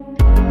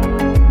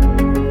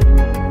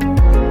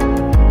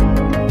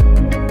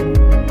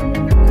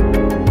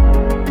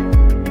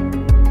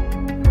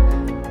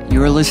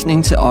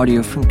listening to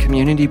audio from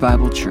Community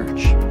Bible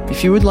Church.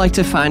 If you would like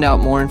to find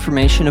out more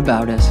information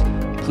about us,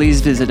 please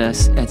visit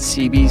us at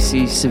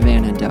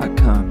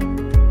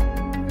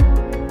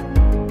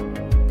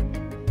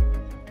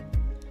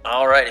cbcsavannah.com.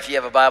 All right, if you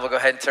have a Bible, go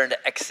ahead and turn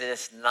to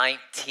Exodus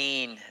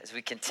 19 as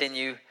we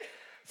continue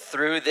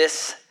through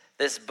this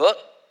book.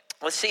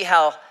 Let's see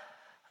how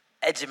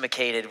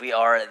educated we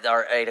are at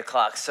our 8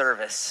 o'clock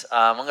service.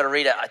 I'm going to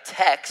read a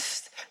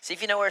text. See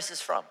if you know where this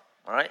is from.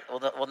 All right,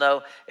 we'll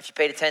know if you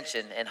paid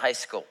attention in high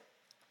school.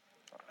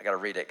 I got to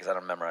read it because I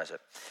don't memorize it.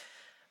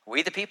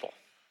 We, the people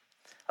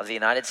of the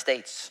United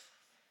States,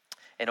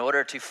 in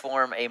order to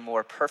form a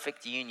more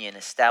perfect union,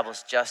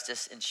 establish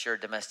justice, ensure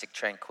domestic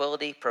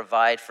tranquility,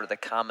 provide for the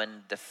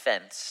common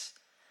defense,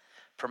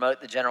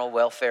 promote the general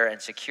welfare, and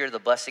secure the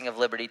blessing of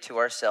liberty to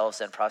ourselves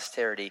and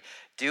posterity,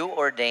 do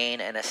ordain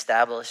and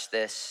establish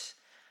this,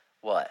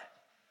 what?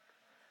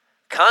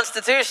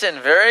 Constitution.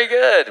 Very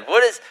good.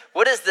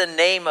 What is the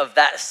name of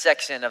that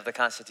section of the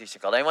Constitution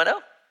called? Anyone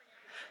know?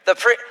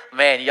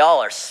 Man, y'all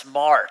are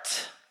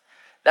smart.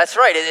 That's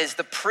right. It is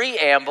the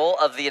Preamble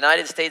of the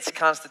United States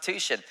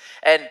Constitution.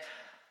 And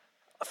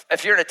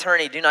if you're an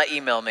attorney, do not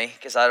email me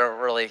because I don't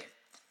really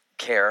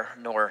care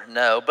nor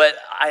know. But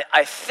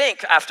I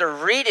think after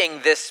reading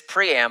this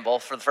preamble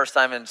for the first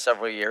time in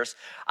several years,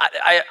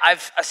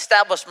 I've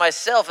established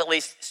myself at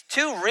least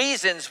two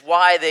reasons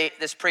why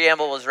this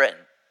preamble was written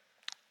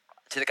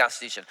to the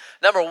Constitution.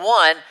 Number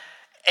one,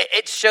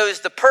 it shows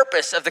the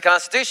purpose of the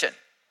Constitution.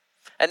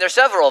 And there's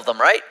several of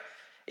them, right?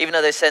 Even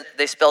though they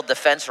spelled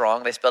defense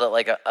wrong, they spelled it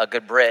like a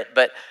good Brit,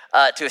 but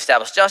to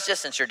establish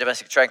justice, ensure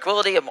domestic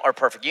tranquility, or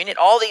perfect union,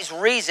 all these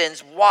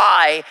reasons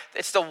why,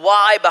 it's the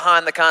why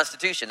behind the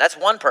Constitution. That's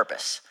one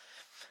purpose.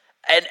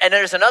 And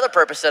there's another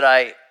purpose that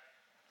I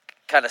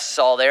kind of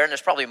saw there, and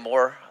there's probably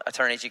more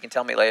attorneys, you can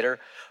tell me later,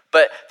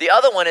 but the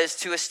other one is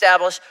to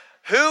establish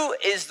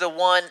who's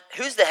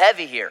the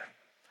heavy here?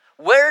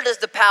 Where does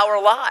the power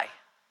lie?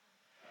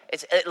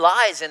 It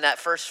lies in that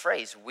first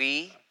phrase,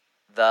 we,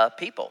 the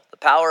people. The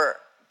power,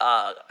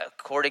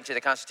 according to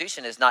the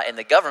Constitution, is not in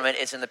the government,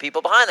 it's in the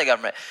people behind the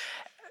government.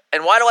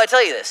 And why do I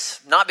tell you this?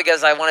 Not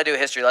because I want to do a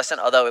history lesson,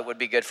 although it would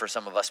be good for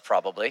some of us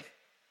probably.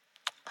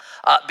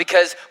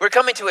 Because we're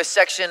coming to a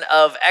section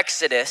of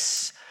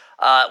Exodus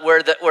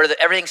where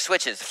everything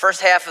switches. The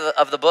first half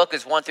of the book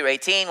is 1 through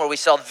 18, where we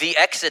saw the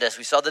Exodus.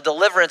 We saw the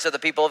deliverance of the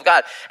people of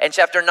God. And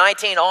chapter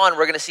 19 on,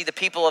 we're going to see the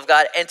people of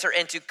God enter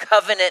into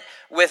covenant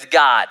with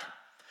God.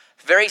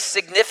 Very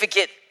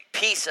significant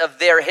piece of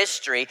their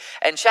history.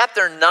 And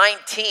chapter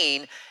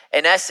 19,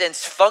 in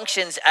essence,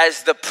 functions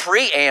as the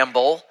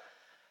preamble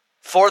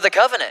for the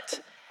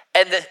covenant.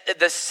 And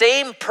the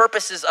same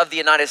purposes of the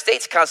United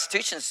States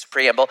Constitution's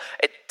preamble,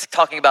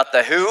 talking about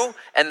the who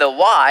and the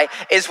why,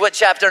 is what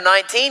chapter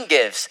 19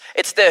 gives.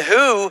 It's the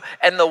who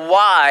and the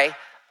why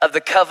of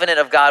the covenant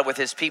of God with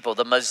his people,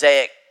 the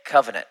Mosaic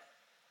covenant.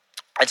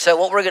 And so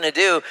what we're going to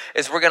do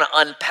is we're going to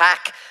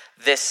unpack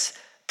this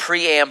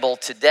preamble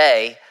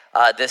today,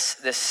 this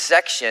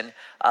section,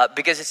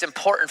 because it's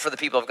important for the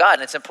people of God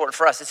and it's important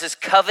for us. This is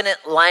covenant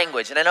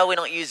language. And I know we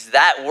don't use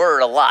that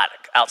word a lot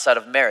outside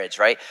of marriage,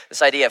 right?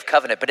 This idea of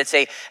covenant, but it's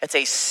a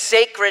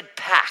sacred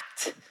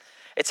pact.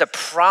 It's a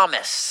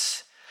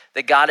promise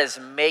that God is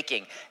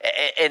making.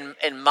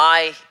 In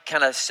my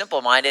kind of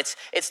simple mind, it's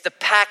the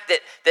pact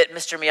that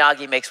Mr.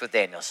 Miyagi makes with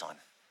Daniel-san.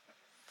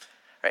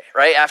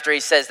 Right after he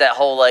says that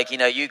whole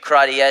you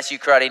karate yes, you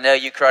karate no,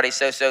 you karate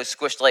so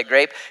squished like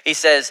grape. He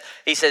says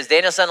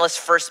Daniel-san, let's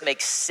first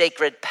make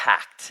sacred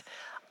pact.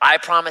 I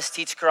promise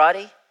teach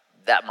karate,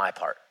 that my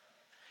part.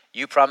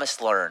 You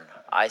promise learn.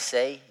 I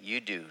say you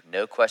do.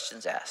 No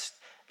questions asked.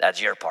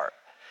 That's your part.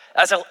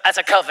 That's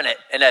a covenant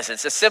in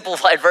essence, a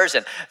simplified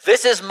version.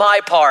 This is my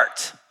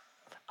part.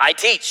 I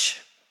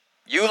teach.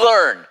 You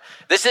learn.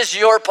 This is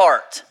your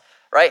part.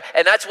 Right?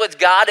 And that's what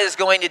God is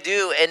going to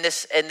do in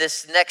this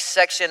next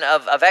section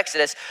of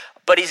Exodus.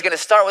 But he's going to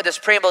start with this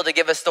preamble to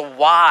give us the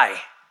why.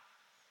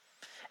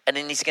 And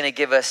then he's going to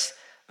give us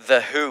the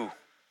who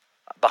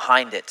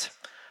behind it.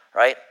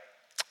 Right?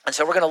 And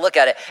so we're going to look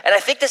at it. And I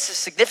think this is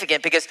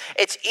significant because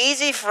it's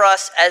easy for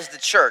us as the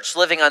church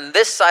living on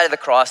this side of the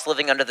cross,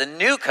 living under the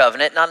new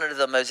covenant, not under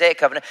the Mosaic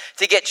covenant,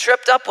 to get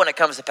tripped up when it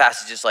comes to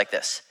passages like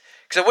this.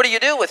 So what do you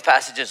do with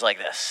passages like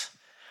this?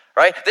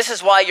 Right? This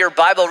is why your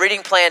Bible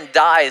reading plan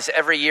dies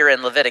every year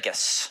in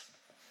Leviticus.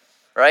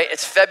 Right?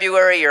 It's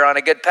February, you're on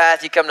a good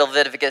path, you come to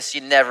Leviticus,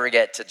 you never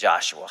get to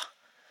Joshua.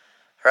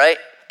 Right?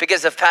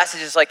 Because of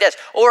passages like this.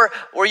 Or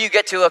you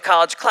get to a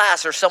college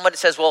class or someone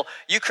says, well,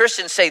 you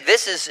Christians say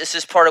this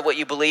is part of what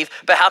you believe,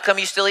 but how come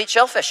you still eat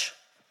shellfish?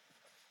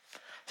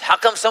 How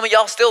come some of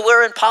y'all still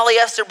wearing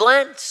polyester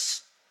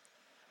blends?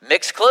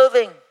 Mixed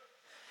clothing?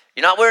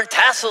 You're not wearing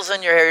tassels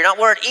in your hair. You're not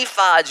wearing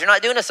ephods. You're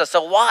not doing this stuff.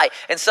 So why?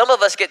 And some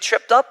of us get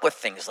tripped up with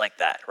things like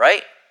that,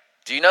 right?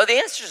 Do you know the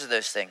answers to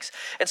those things?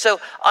 And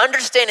so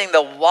understanding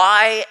the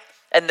why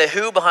and the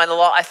who behind the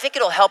law, I think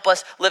it'll help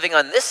us living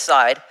on this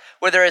side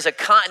where there is a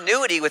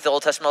continuity with the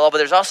Old Testament law, but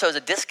there's also a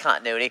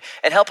discontinuity,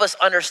 and help us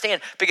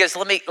understand. Because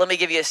let me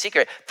give you a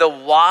secret. The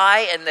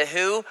why and the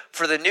who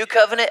for the new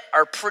covenant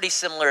are pretty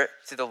similar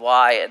to the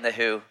why and the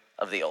who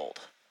of the old.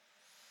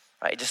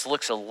 Right? It just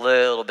looks a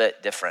little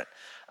bit different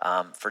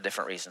for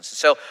different reasons.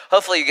 So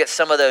hopefully you get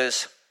some of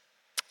those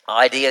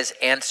ideas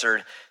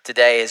answered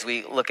today as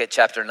we look at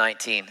chapter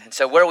 19. And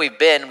so where we've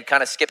been, we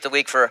kind of skipped a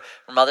week for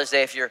Mother's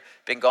Day. If you've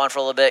been gone for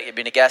a little bit, you've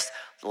been a guest.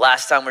 The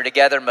last time we were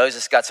together,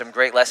 Moses got some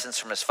great lessons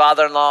from his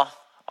father-in-law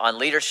on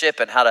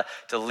leadership and how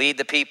to lead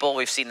the people.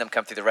 We've seen them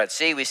come through the Red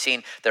Sea. We've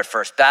seen their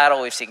first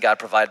battle. We've seen God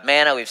provide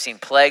manna. We've seen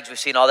plagues. We've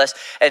seen all this.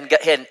 And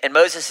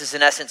Moses is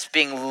in essence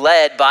being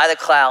led by the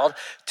cloud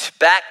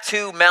back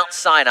to Mount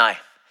Sinai.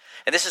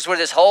 And this is where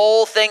this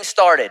whole thing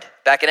started,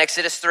 back in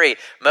Exodus 3.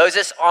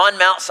 Moses on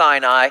Mount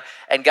Sinai,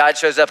 and God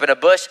shows up in a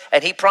bush,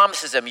 and he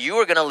promises him, you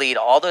are going to lead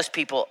all those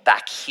people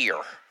back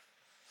here.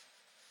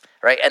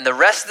 Right? And the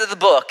rest of the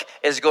book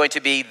is going to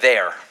be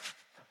there.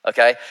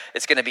 Okay?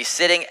 It's going to be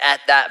sitting at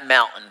that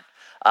mountain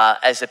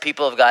as the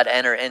people of God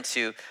enter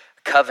into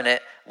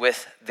covenant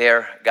with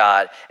their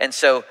God. And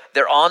so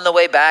they're on the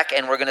way back,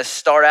 and we're going to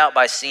start out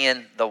by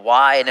seeing the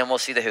why, and then we'll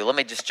see the who. Let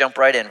me just jump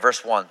right in,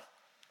 verse 1.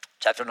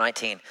 Chapter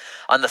 19.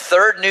 On the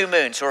third new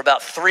moon, so we're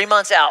about 3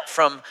 months out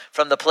from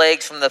the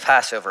plagues from the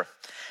Passover.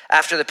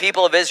 After the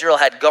people of Israel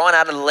had gone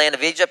out of the land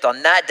of Egypt,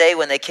 on that day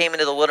when they came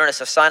into the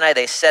wilderness of Sinai,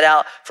 they set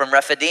out from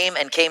Rephidim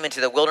and came into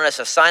the wilderness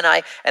of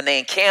Sinai, and they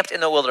encamped in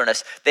the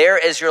wilderness. There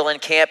Israel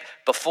encamped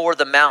before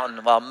the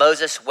mountain, while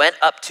Moses went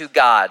up to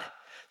God.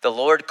 The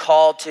Lord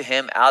called to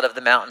him out of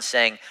the mountain,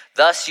 saying,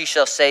 thus you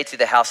shall say to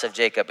the house of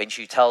Jacob, and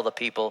you tell the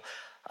people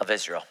of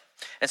Israel.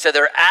 And so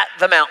they're at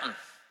the mountain.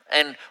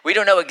 And we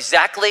don't know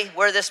exactly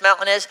where this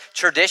mountain is.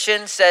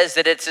 Tradition says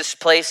that it's this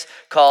place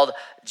called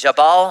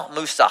Jabal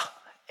Musa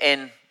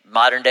in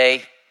modern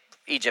day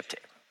Egypt,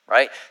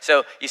 right?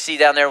 So you see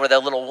down there where the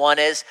little one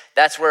is,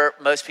 that's where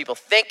most people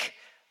think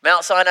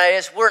Mount Sinai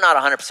is. We're not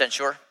 100%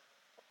 sure.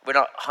 We're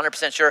not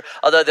 100% sure,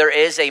 although there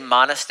is a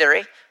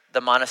monastery,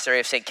 the monastery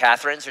of St.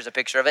 Catherine's. There's a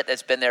picture of it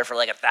that's been there for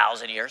like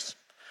 1,000 years.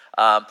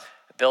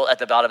 Built at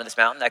the bottom of this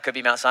mountain. That could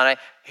be Mount Sinai.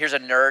 Here's a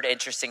nerd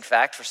interesting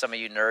fact for some of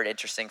you nerd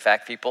interesting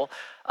fact people.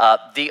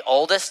 The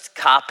oldest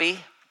copy,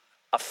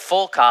 a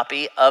full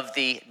copy of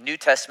the New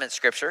Testament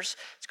scriptures,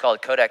 it's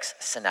called Codex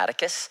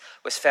Sinaiticus,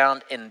 was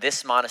found in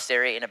this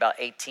monastery in about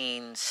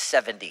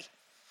 1870.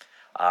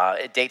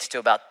 It dates to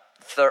about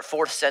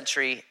 4th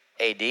century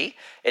AD.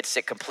 It's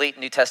a complete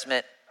New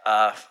Testament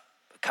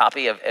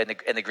copy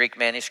in the Greek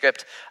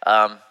manuscript.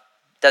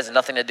 Does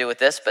nothing to do with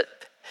this, but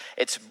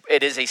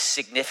it is a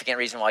significant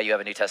reason why you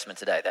have a New Testament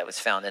today that was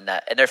found in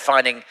that. And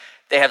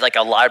they have like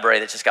a library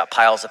that's just got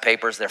piles of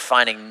papers. They're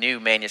finding new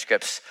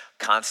manuscripts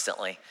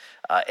constantly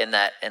in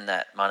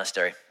that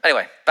monastery.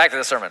 Anyway, back to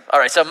the sermon. All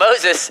right, so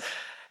Moses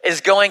is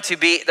going to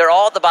be, they're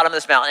all at the bottom of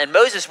this mountain. And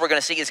Moses, we're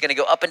going to see, is going to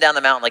go up and down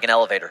the mountain like an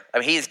elevator. I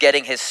mean, he's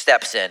getting his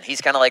steps in.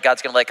 He's kind of like,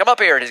 God's going to be like, come up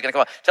here. And he's going to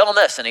come up, tell him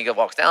this. And he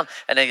walks down.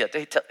 And then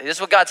this is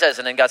what God says.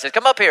 And then God says,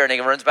 come up here. And he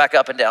runs back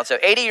up and down. So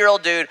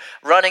 80-year-old dude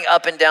running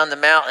up and down the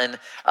mountain,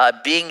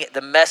 being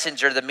the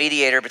messenger, the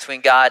mediator between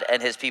God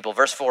and his people.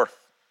 Verse 4.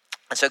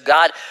 And so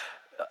God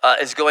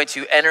is going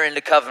to enter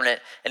into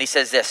covenant. And he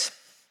says this,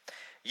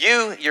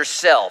 you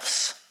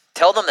yourselves,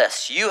 tell them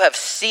this, you have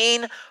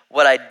seen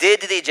what I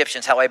did to the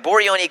Egyptians, how I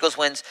bore you on eagle's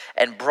wings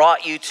and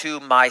brought you to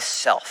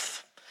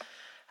myself.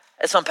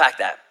 Let's unpack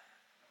that.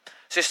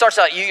 So it starts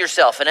out you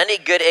yourself, and any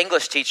good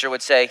English teacher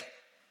would say,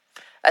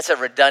 that's a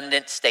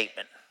redundant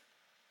statement.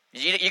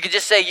 You could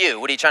just say you.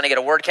 What are you trying to get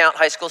a word count,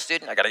 high school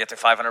student? I got to get to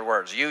 500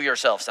 words. You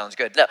yourself sounds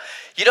good. No,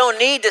 you don't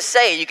need to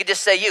say it. You could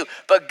just say you.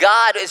 But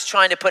God is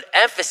trying to put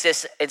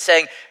emphasis in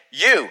saying,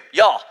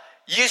 y'all,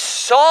 you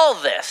saw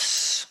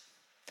this.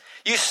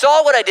 You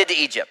saw what I did to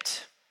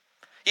Egypt.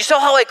 You saw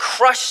how I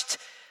crushed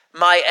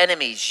my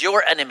enemies,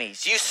 your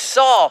enemies. You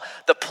saw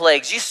the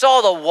plagues. You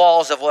saw the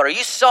walls of water.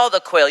 You saw the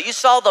quail. You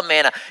saw the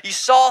manna. You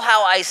saw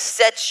how I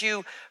set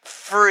you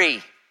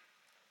free.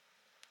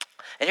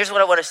 And here's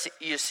what I want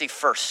you to see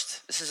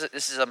first. This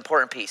is an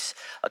important piece,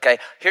 okay?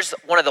 Here's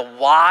one of the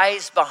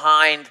whys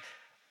behind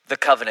the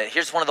covenant.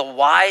 Here's one of the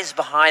whys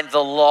behind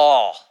the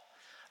law,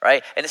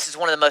 right? And this is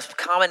one of the most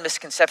common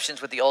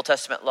misconceptions with the Old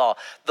Testament law.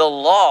 The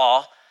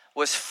law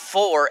was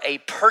for a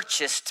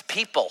purchased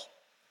people.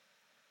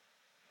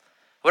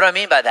 What do I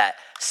mean by that?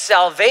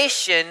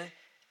 Salvation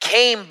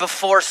came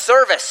before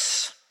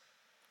service.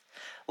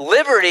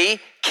 Liberty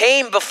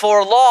came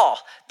before law.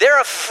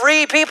 They're a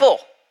free people,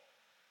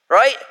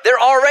 right? They're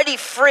already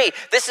free.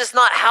 This is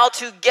not how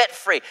to get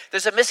free.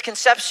 There's a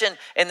misconception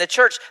in the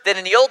church that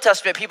in the Old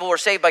Testament, people were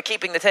saved by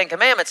keeping the 10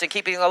 Commandments and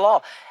keeping the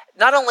law.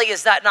 Not only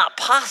is that not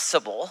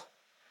possible,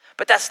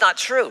 but that's not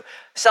true.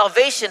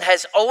 Salvation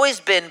has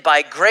always been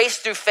by grace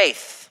through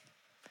faith.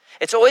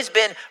 It's always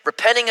been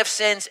repenting of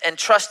sins and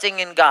trusting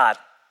in God.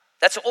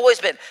 That's always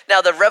been.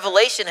 Now, the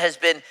revelation has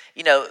been,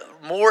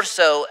 more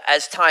so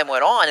as time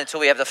went on until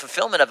we have the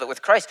fulfillment of it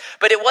with Christ.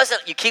 But it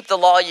wasn't, you keep the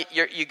law,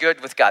 you're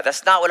good with God.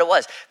 That's not what it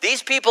was.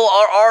 These people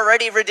are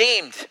already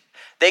redeemed.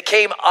 They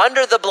came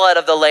under the blood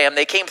of the Lamb.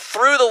 They came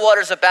through the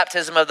waters of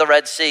baptism of the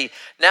Red Sea.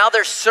 Now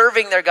they're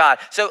serving their God.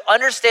 So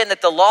understand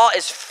that the law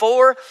is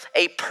for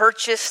a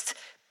purchased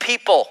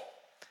people,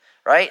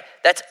 right?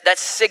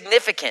 That's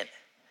significant.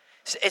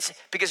 It's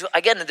because,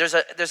 again, there's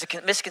a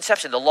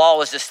misconception. The law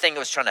was this thing that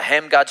was trying to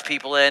hem God's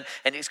people in,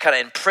 and he's kind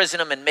of imprison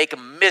them and make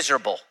them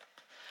miserable.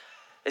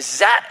 Is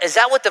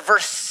that what the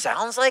verse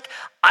sounds like?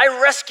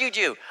 I rescued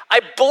you. I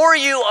bore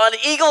you on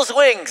eagle's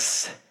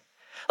wings.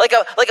 Like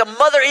a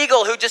mother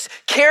eagle who just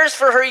cares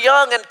for her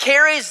young and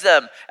carries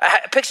them.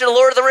 Picture the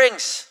Lord of the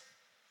Rings,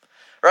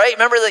 right?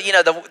 Remember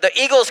that, the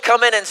eagles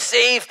come in and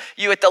save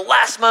you at the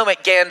last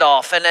moment,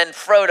 Gandalf, and then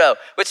Frodo,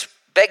 which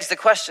begs the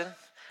question,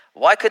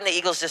 why couldn't the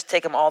eagles just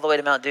take them all the way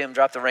to Mount Doom,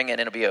 drop the ring in,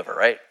 and it'll be over,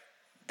 right?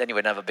 Then you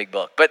wouldn't have a big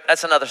book. But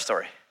that's another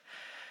story.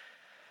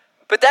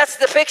 But that's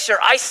the picture.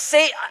 I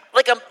say,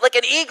 like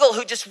an eagle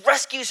who just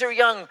rescues her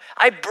young,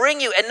 I bring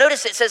you. And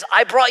notice it says,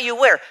 I brought you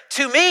where?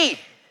 To me.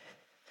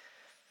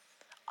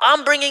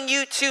 I'm bringing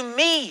you to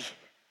me.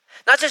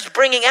 Not just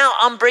bringing out,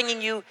 I'm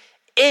bringing you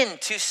in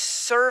to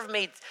serve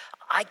me.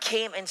 I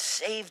came and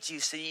saved you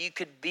so you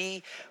could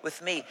be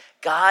with me.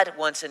 God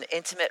wants an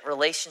intimate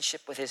relationship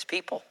with his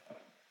people.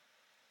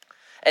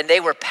 And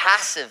they were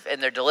passive in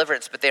their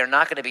deliverance, but they are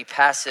not going to be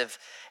passive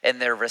in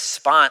their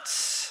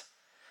response,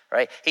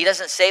 right? He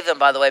doesn't save them,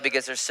 by the way,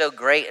 because they're so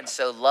great and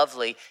so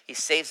lovely. He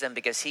saves them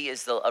because he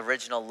is the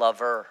original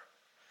lover.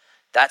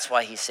 That's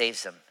why he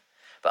saves them.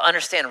 But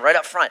understand right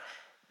up front,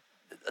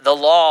 the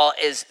law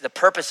is the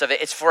purpose of it.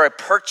 It's for a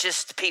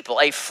purchased people,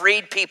 a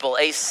freed people,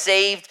 a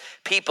saved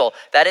people.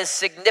 That is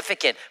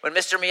significant. When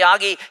Mr.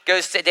 Miyagi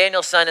goes to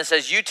Daniel's son and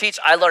says, you teach,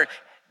 I learn.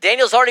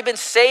 Daniel's already been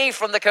saved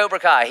from the Cobra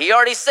Kai. He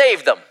already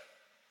saved them.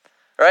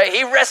 Right?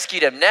 He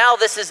rescued him. Now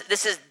this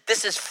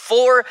is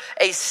for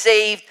a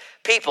saved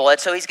people. And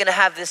so he's going to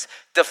have this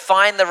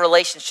define the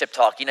relationship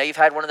talk. You've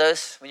had one of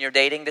those when you're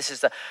dating.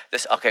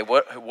 Okay,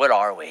 what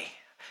are we?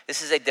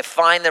 This is a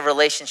define the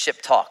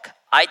relationship talk.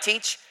 I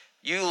teach,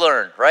 you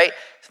learn, right?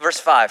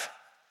 Verse 5.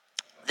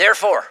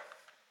 Therefore,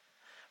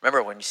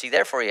 remember when you see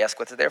therefore, you ask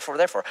what's the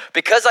therefore?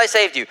 Because I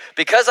saved you,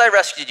 because I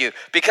rescued you,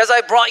 because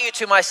I brought you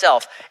to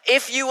myself,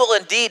 if you will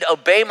indeed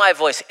obey my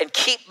voice and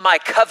keep my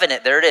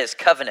covenant, there it is,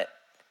 covenant.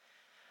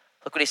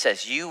 Look what he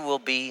says, you will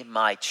be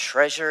my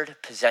treasured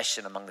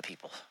possession among the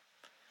people.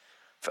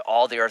 For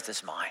all the earth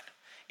is mine.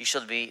 You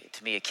shall be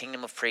to me a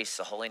kingdom of priests,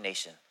 a holy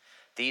nation.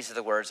 These are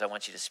the words I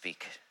want you to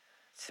speak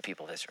to the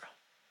people of Israel.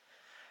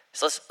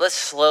 So let's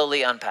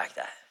slowly unpack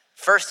that.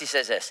 First, he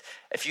says this,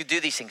 if you do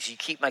these things, you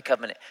keep my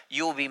covenant,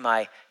 you will be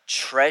my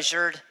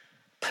treasured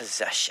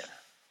possession.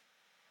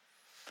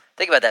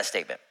 Think about that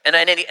statement. And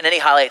then he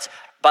highlights,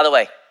 by the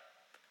way,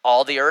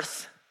 all the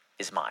earth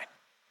is mine.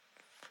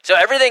 So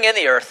everything in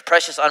the earth,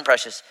 precious,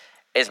 unprecious,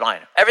 is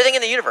mine. Everything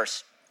in the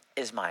universe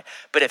is mine.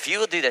 But if you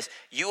will do this,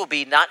 you will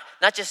be not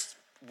just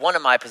one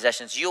of my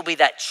possessions, you'll be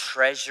that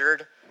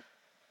treasured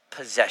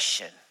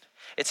possession.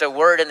 It's a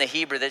word in the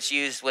Hebrew that's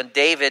used when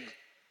David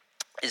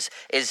is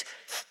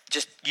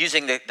just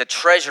using the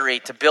treasury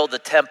to build the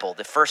temple,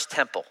 the first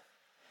temple.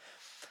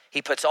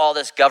 He puts all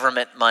this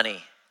government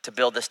money to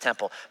build this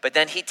temple. But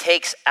then he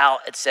takes out,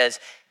 it says,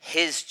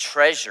 his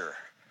treasure.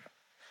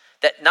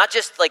 That not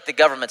just like the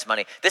government's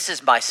money. This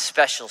is my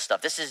special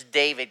stuff. This is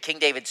King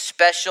David's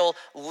special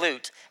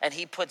loot. And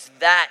he puts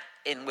that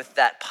in with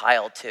that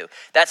pile too.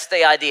 That's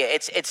the idea.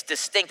 It's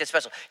distinct and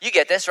special. You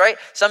get this, right?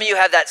 Some of you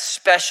have that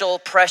special,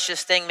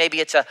 precious thing. Maybe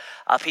it's a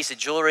piece of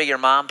jewelry your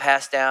mom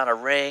passed down, a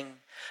ring.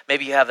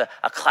 Maybe you have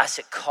a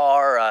classic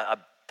car, a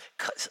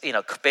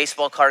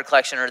baseball card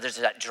collection, or there's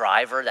that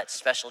driver, that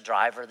special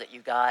driver that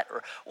you got,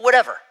 or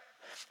whatever.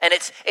 And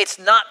it's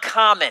not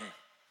common.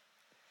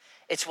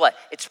 It's what?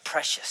 It's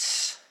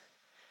precious.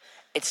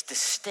 It's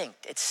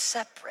distinct. It's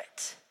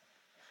separate,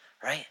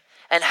 right?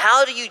 And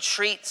how do you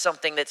treat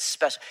something that's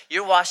special?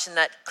 You're washing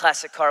that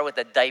classic car with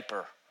a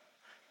diaper.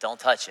 Don't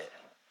touch it.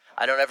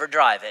 I don't ever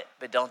drive it,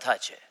 but don't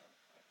touch it.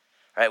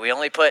 Right? We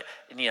only put,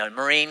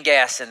 marine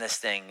gas in this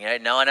thing.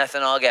 No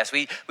ethanol gas.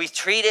 We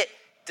treat it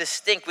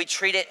distinct. We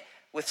treat it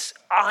with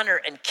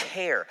honor and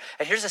care.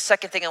 And here's the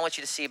second thing I want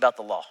you to see about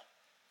the law.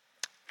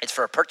 It's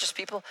for a purchased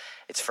people.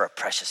 It's for a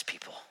precious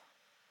people.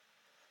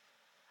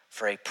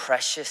 For a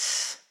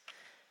precious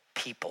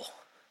people.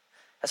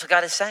 That's what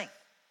God is saying.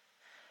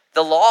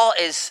 The law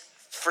is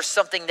for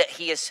something that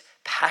he is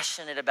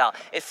passionate about.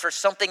 It's for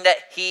something that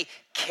he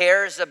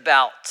cares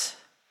about,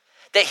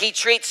 that he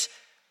treats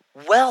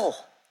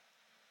well.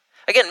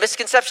 Again,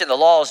 misconception, the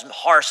law is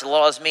harsh, the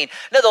law is mean.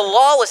 No, the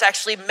law was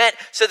actually meant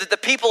so that the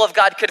people of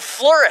God could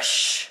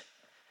flourish.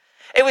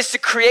 It was to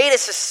create a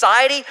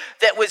society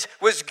that was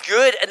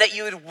good and that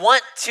you would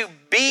want to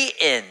be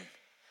in,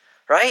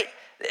 right?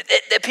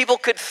 That people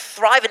could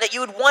thrive in, that you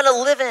would want to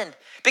live in.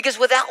 Because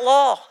without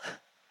law,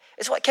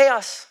 it's what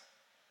chaos.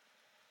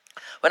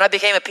 When I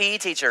became a PE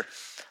teacher,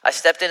 I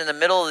stepped in the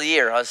middle of the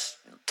year. I was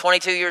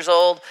 22 years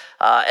old,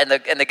 and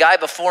the guy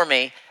before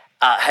me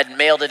had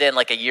mailed it in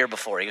like a year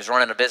before. He was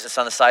running a business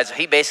on the side, so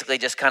he basically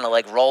just kind of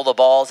like roll the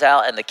balls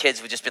out, and the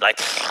kids would just be like,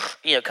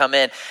 come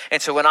in.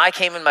 And so when I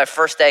came in my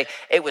first day,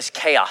 it was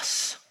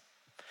chaos.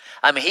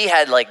 I mean, he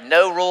had like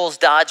no rules,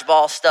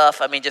 dodgeball stuff.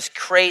 I mean, just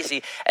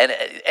crazy.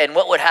 And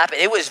what would happen?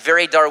 It was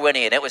very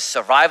Darwinian. It was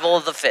survival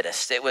of the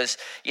fittest. It was,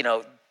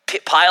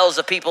 piles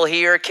of people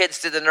here, kids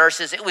to the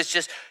nurses. It was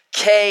just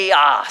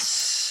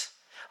chaos.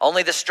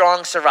 Only the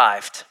strong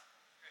survived.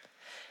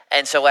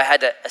 And so I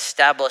had to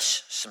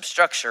establish some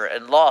structure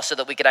and law so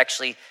that we could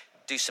actually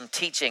do some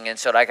teaching and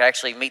so that I could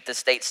actually meet the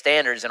state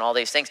standards and all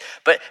these things.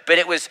 But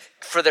it was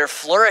for their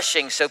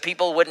flourishing so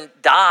people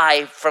wouldn't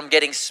die from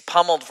getting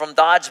pummeled from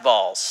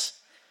dodgeballs,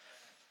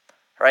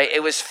 right?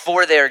 It was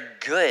for their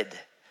good.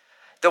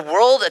 The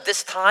world at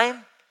this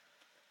time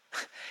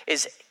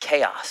is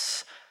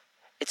chaos.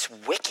 It's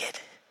wicked,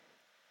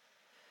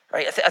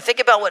 right? I think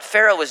about what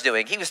Pharaoh was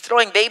doing. He was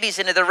throwing babies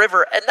into the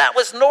river, and that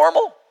was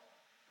normal.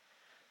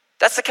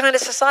 That's the kind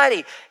of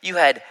society. You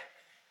had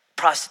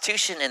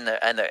prostitution and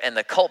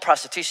the cult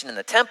prostitution in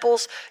the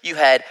temples. You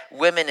had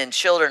women and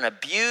children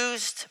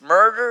abused,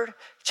 murdered,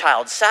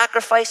 child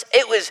sacrifice.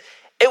 It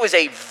was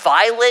a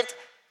violent,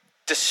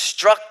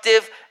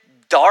 destructive,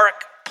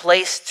 dark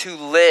place to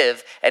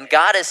live. And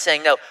God is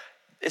saying, no,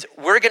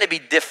 we're going to be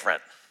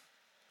different.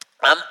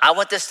 I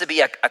want this to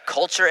be a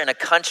culture and a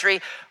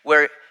country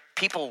where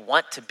people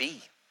want to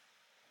be,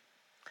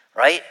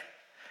 right?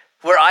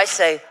 Where I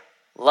say,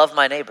 love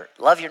my neighbor.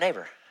 Love your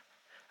neighbor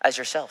as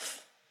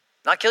yourself.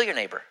 Not kill your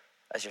neighbor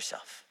as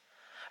yourself.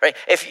 Right?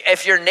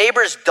 If your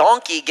neighbor's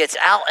donkey gets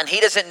out and he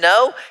doesn't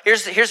know,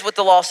 here's what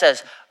the law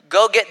says.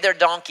 Go get their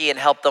donkey and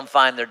help them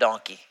find their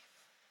donkey.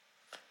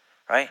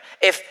 Right?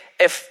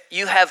 If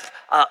you have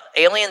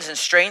aliens and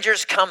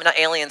strangers come, not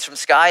aliens from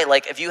sky,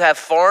 like if you have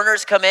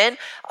foreigners come in,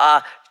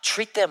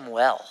 treat them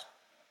well.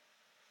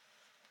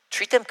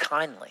 Treat them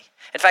kindly.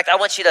 In fact, I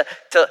want you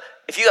to,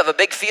 if you have a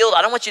big field,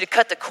 I don't want you to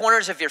cut the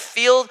corners of your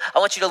field. I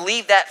want you to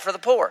leave that for the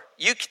poor.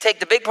 You take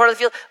the big part of the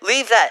field,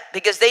 leave that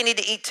because they need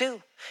to eat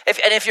too.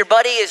 If your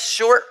buddy is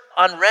short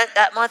on rent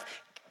that month,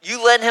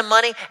 you lend him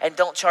money and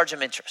don't charge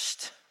him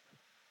interest.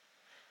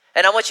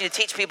 And I want you to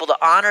teach people to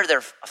honor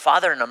their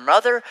father and their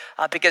mother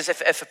because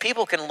if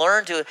people can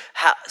learn to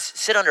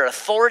sit under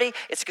authority,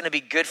 it's going to be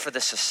good for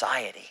the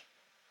society.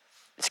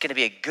 It's going to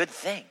be a good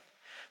thing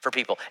for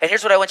people. And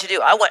here's what I want you to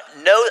do. I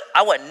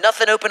want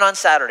nothing open on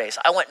Saturdays.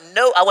 I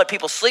want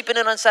people sleeping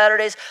in on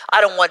Saturdays.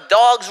 I don't want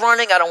dogs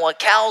running. I don't want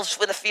cows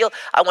in the field.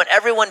 I want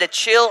everyone to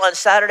chill on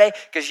Saturday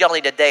because y'all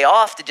need a day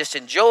off to just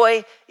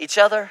enjoy each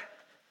other.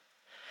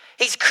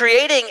 He's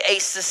creating a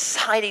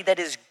society that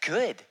is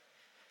good,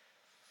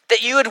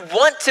 that you would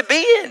want to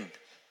be in,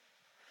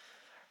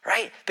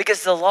 right?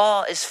 Because the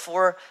law is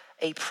for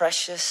a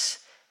precious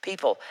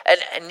people.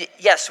 And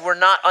yes, we're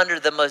not under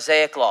the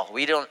Mosaic law.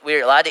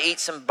 We're allowed to eat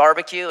some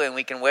barbecue and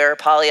we can wear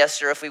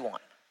polyester if we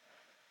want.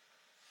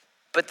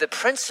 But the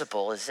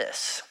principle is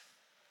this.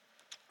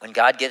 When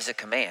God gives a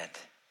command,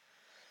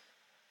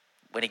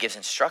 when he gives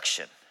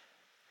instruction,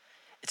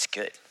 it's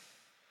good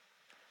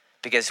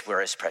because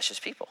we're his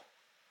precious people.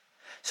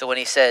 So when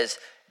he says,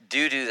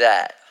 do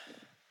that,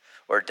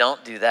 or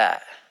don't do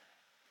that,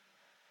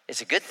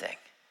 it's a good thing.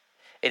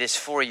 It is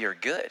for your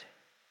good.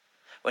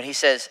 When he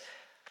says,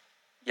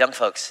 young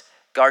folks,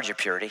 guard your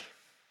purity,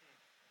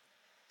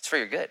 it's for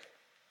your good.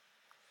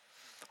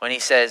 When he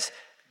says,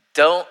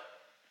 don't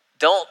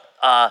go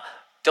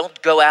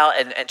out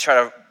and try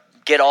to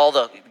get all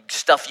the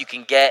stuff you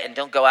can get and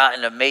don't go out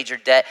in a major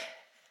debt,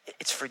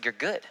 it's for your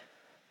good.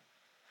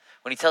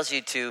 When he tells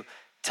you to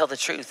tell the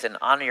truth and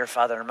honor your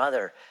father and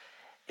mother,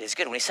 it is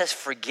good. When he says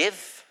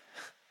forgive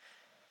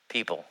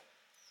people,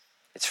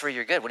 it's for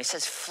your good. When he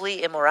says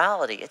flee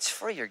immorality, it's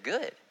for your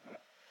good,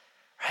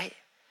 right?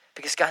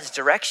 Because God's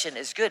direction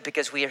is good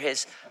because we are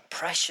his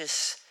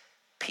precious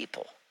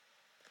people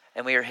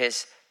and we are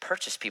his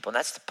purchased people. And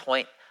that's the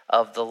point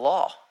of the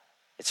law.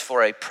 It's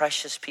for a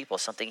precious people,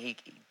 something he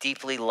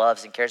deeply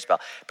loves and cares about.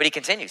 But he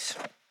continues.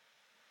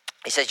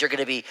 He says, you're going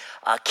to be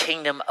a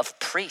kingdom of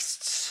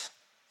priests.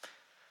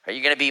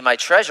 You're going to be my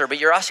treasure, but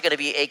you're also going to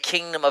be a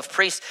kingdom of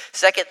priests.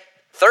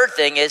 Third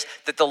thing is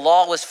that the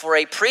law was for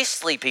a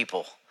priestly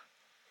people.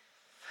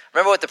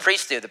 Remember what the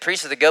priests do. The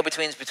priests are the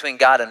go-betweens between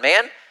God and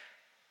man.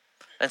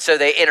 And so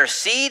they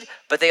intercede,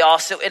 but they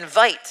also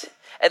invite.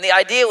 And the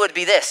idea would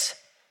be this,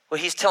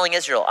 what he's telling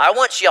Israel. I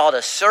want y'all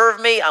to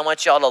serve me. I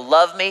want y'all to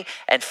love me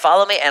and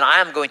follow me. And I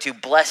am going to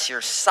bless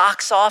your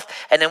socks off.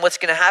 And then what's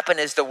going to happen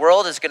is the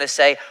world is going to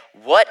say,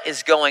 what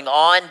is going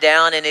on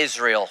down in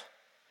Israel?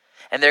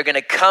 And they're going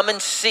to come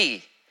and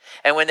see.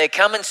 And when they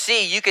come and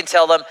see, you can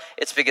tell them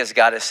it's because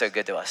God is so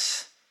good to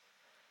us.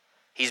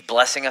 He's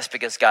blessing us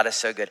because God is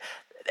so good.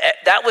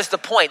 That was the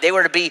point. They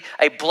were to be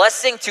a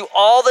blessing to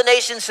all the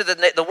nations so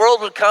that the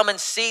world would come and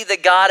see the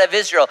God of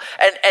Israel.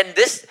 And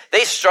this,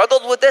 they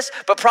struggled with this,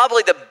 but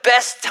probably the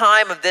best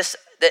time of this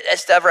that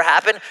has to ever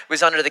happen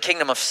was under the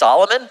kingdom of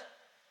Solomon.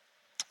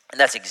 And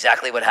that's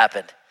exactly what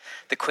happened.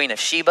 The Queen of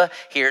Sheba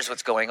hears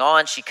what's going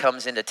on. She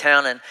comes into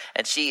town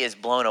and she is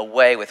blown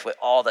away with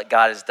all that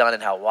God has done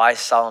and how wise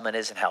Solomon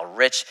is and how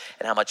rich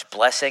and how much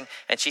blessing.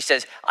 And she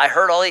says, I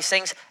heard all these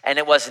things and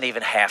it wasn't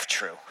even half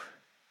true.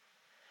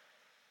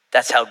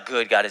 That's how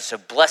good God is. So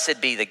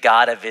blessed be the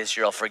God of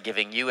Israel for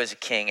giving you as a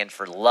king and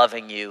for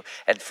loving you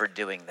and for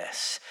doing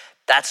this.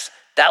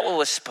 That what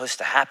was supposed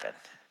to happen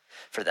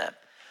for them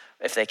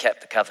if they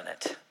kept the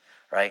covenant,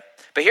 right?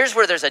 But here's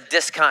where there's a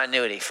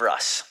discontinuity for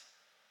us.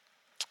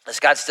 Does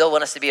God still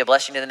want us to be a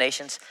blessing to the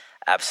nations?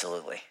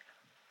 Absolutely.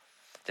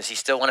 Does he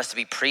still want us to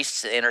be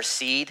priests to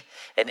intercede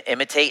and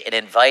imitate and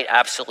invite?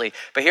 Absolutely.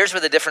 But here's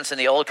where the difference in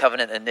the old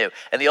covenant and new.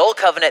 In the old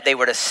covenant, they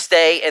were to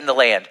stay in the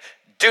land.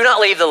 Do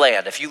not leave the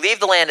land. If you leave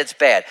the land, it's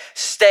bad.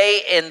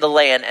 Stay in the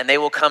land and they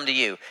will come to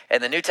you.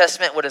 In the New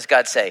Testament, what does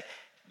God say?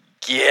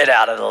 Get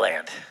out of the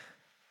land.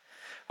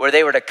 Where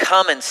they were to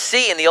come and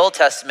see in the Old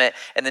Testament,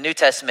 in the New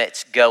Testament,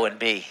 it's go and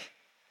be,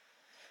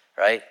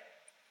 right?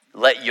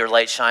 Let your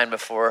light shine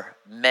before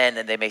men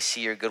and they may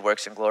see your good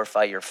works and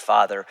glorify your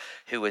Father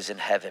who is in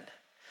heaven.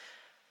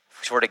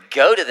 So we're to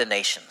go to the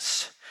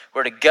nations.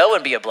 We're to go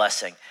and be a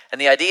blessing. And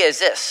the idea is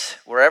this: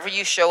 wherever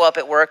you show up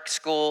at work,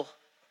 school,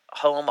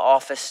 home,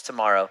 office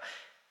tomorrow,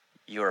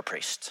 you're a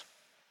priest.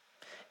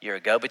 You're a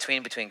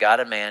go-between between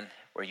God and man,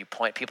 where you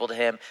point people to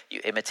him,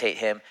 you imitate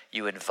him,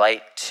 you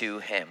invite to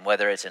him,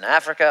 whether it's in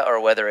Africa or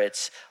whether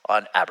it's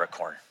on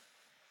Abercorn.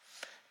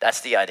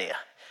 That's the idea,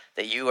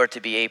 that you are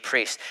to be a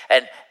priest.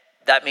 And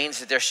that means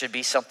that there should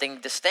be something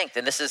distinct.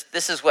 And this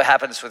is what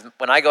happens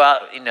when I go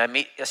out,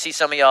 I see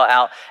some of y'all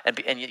out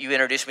and you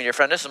introduce me to your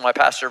friend. This is my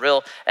pastor,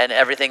 Bill, and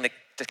everything,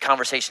 the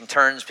conversation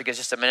turns because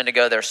just a minute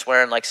ago they're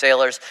swearing like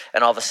sailors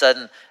and all of a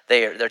sudden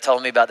they're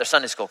telling me about their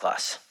Sunday school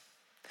class,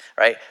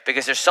 right?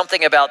 Because there's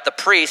something about the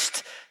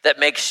priest that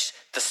makes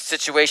the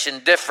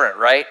situation different,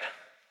 right?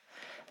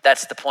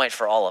 That's the point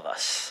for all of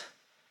us.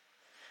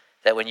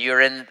 That when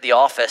you're in the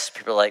office,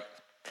 people are like,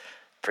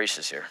 priest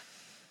is here.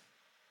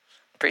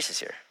 Priest is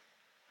here.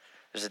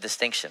 There's a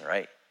distinction,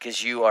 right?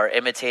 Because you are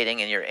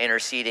imitating and you're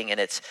interceding and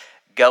it's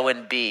go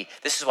and be.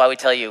 This is why we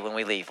tell you when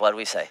we leave, what do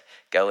we say?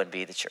 Go and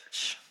be the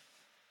church.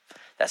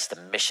 That's the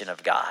mission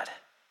of God,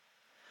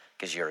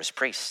 because you're his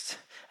priest.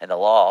 And the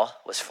law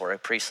was for a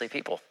priestly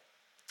people.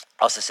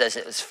 Also says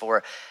it was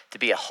to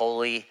be a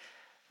holy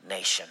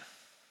nation.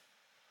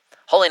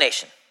 Holy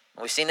nation.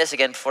 We've seen this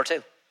again before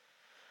too,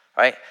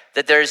 right?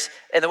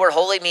 And the word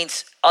holy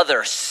means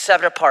other,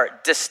 separate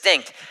apart,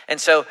 distinct.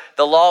 And so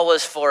the law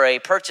was for a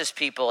purchased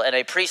people and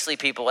a priestly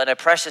people and a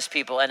precious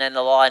people. And then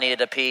the law I needed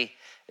to be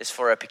is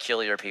for a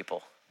peculiar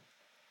people.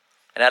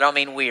 And I don't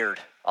mean weird,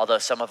 although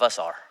some of us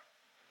are.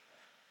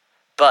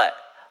 But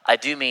I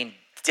do mean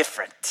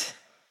different,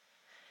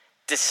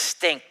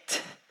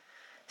 distinct,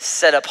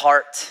 set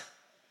apart.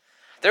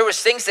 There was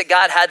things that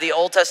God had the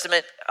Old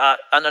Testament,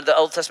 under the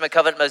Old Testament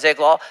covenant Mosaic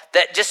law,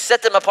 that just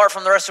set them apart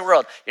from the rest of the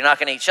world. You're not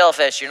going to eat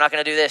shellfish. You're not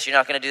going to do this. You're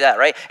not going to do that,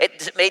 right?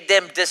 It made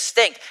them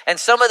distinct. And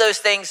some of those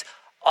things,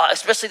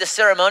 especially the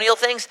ceremonial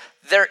things,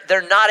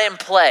 they're not in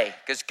play.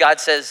 Because God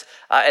says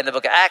in the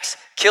book of Acts,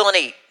 kill and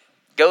eat.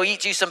 Go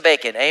eat you some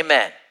bacon.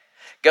 Amen.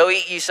 Go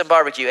eat you some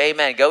barbecue.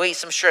 Amen. Go eat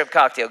some shrimp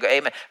cocktail. Go,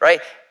 amen. Right?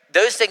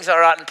 Those things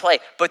are not in play.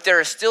 But there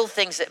are still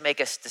things that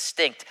make us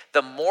distinct.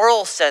 The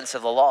moral sense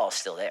of the law is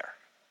still there.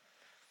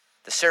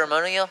 The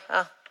ceremonial,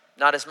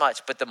 not as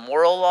much. But the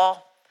moral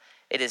law,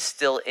 it is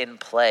still in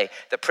play.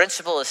 The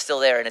principle is still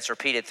there, and it's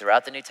repeated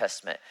throughout the New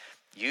Testament.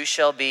 You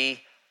shall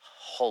be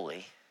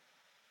holy,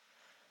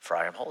 for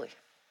I am holy.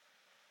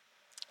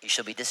 You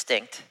shall be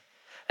distinct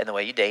in the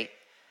way you date,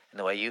 in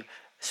the way you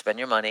spend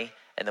your money,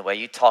 and the way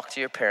you talk to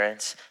your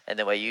parents, and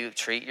the way you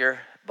treat your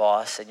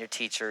boss and your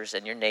teachers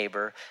and your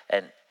neighbor,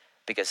 and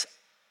because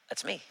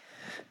that's me.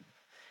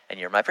 And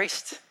you're my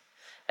priest,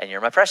 and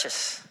you're my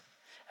precious,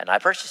 and I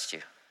purchased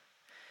you.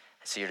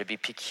 So you're to be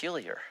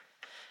peculiar.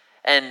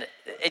 And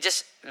it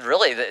just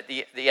really,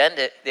 the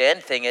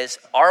end thing is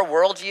our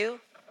worldview,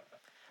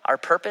 our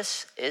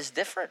purpose is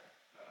different.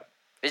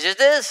 It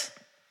just is.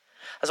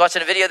 I was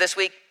watching a video this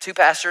week, two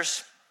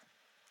pastors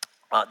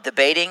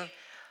debating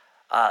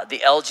the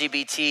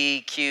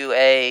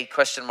LGBTQA ?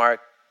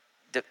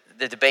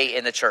 The debate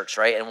in the church,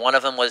 right? And one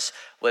of them was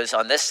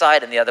on this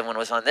side and the other one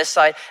was on this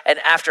side. And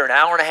after an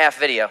hour and a half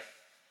video,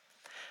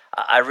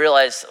 I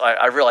realized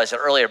it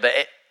earlier, but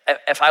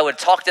if I would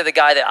talk to the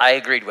guy that I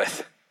agreed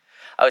with,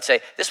 I would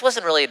say, this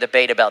wasn't really a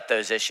debate about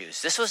those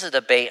issues. This was a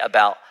debate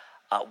about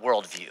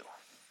worldview.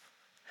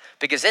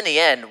 Because in the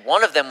end,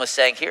 one of them was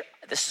saying, here,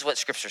 this is what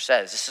Scripture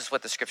says. This is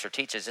what the Scripture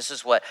teaches. This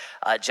is what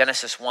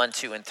Genesis 1,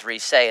 2, and 3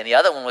 say. And the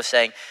other one was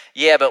saying,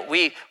 yeah, but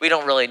we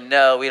don't really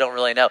know. We don't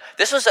really know.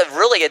 This was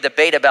really a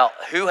debate about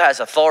who has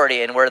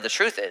authority and where the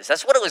truth is.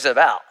 That's what it was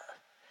about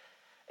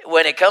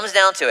when it comes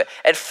down to it.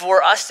 And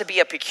for us to be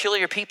a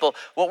peculiar people,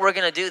 what we're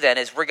going to do then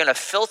is we're going to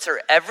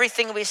filter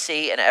everything we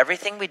see and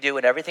everything we do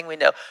and everything we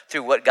know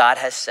through what God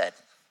has said.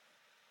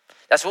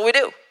 That's what we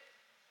do.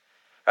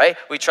 right?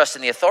 We trust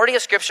in the authority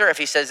of Scripture. If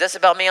he says this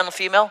about me, I'm a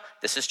female,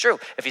 this is true.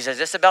 If he says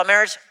this about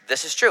marriage,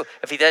 this is true.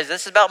 If he says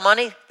this about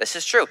money, this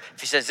is true. If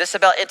he says this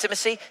about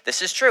intimacy,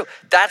 this is true.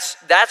 That's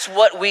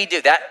what we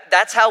do.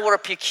 That's how we're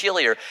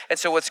peculiar. And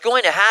so what's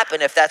going to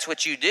happen if that's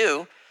what you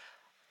do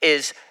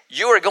is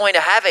you are going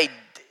to have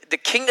the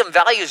kingdom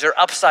values are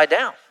upside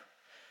down,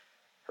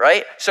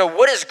 right? So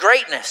what is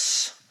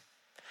greatness?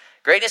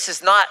 Greatness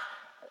is not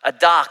a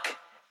dock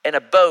and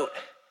a boat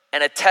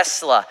and a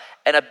Tesla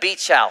and a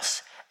beach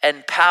house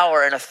and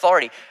power and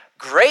authority.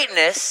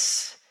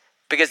 Greatness,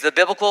 because the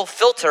biblical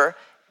filter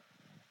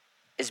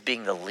is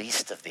being the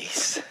least of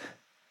these.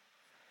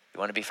 You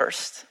want to be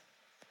first?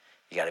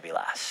 You got to be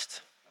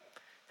last.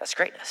 That's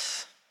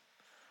greatness,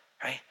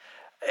 right?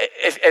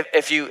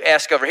 If you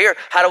ask over here,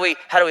 how do we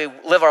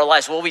live our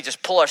lives? Well, we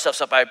just pull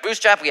ourselves up by a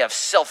bootstrap. We have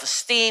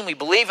self-esteem. We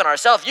believe in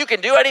ourselves. You can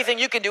do anything.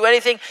 You can do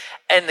anything.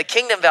 And the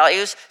kingdom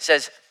values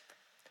says,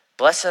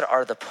 blessed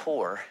are the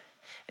poor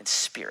in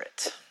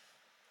spirit.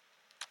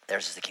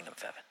 Theirs is the kingdom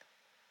of heaven.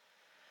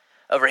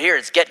 Over here,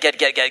 it's get,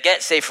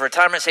 save for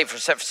retirement, save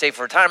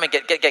for retirement,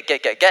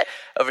 get.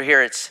 Over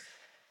here, it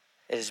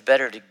is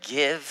better to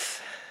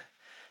give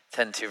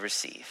than to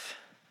receive.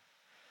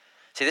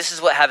 See, this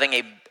is what having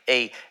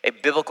a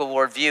biblical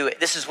worldview,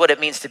 this is what it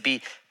means to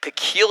be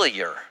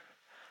peculiar,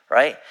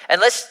 right?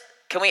 And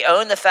can we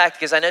own the fact,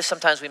 because I know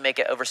sometimes we make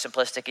it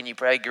oversimplistic, and you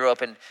probably grew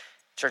up in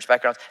church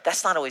backgrounds.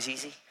 That's not always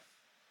easy.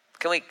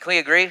 Can we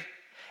agree?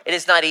 It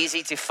is not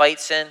easy to fight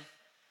sin.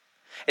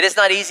 It is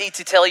not easy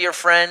to tell your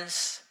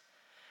friends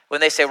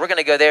when they say, we're going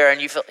to go there,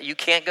 and you feel you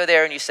can't go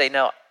there, and you say,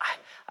 no,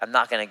 I'm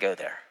not going to go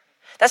there.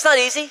 That's not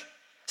easy.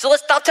 So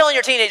let's stop telling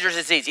your teenagers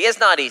it's easy. It's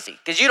not easy,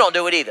 because you don't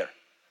do it either.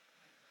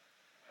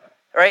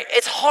 Right?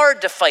 It's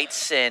hard to fight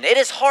sin. It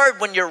is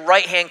hard when your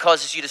right hand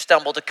causes you to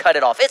stumble to cut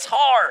it off. It's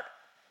hard.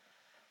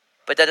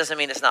 But that doesn't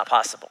mean it's not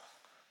possible.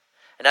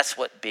 And that's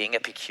what being a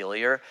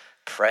peculiar,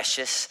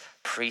 precious,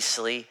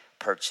 priestly,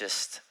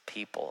 purchased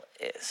people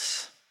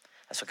is.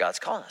 That's what God's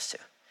calling us to.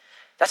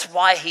 That's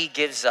why he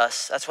gives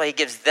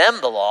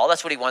them the law.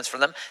 That's what he wants from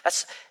them.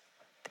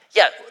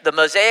 The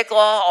Mosaic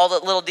law, all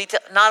the little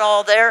details, not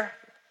all there.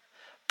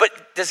 But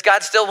does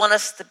God still want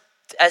us to,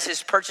 as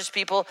his precious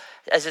people,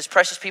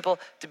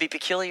 to be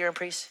peculiar and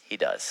priests? He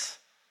does.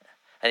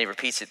 And he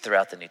repeats it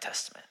throughout the New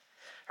Testament,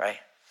 right?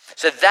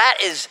 So that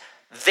is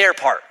their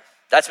part.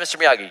 That's Mr.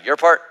 Miyagi. Your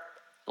part,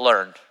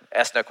 learn.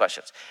 Ask no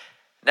questions.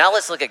 Now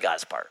let's look at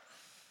God's part.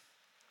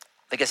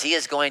 Because he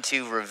is going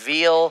to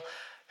reveal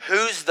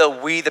who's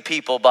we the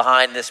people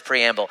behind this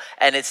preamble.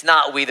 And it's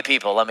not we the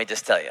people, let me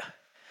just tell you.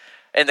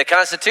 In the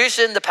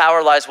Constitution, the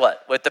power lies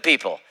what? With the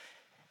people.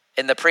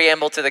 In the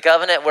preamble to the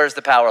covenant, where's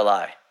the power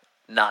lie?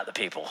 Not the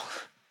people.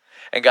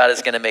 And God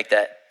is going to make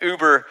that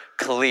uber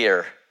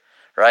clear,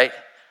 right?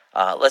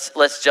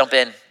 Let's jump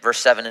in, verse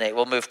 7 and 8.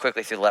 We'll move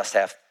quickly through the last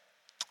half.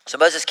 So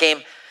Moses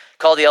came,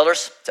 called the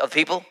elders of the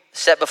people,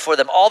 set before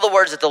them all the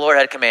words that the Lord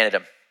had commanded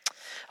him.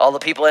 All the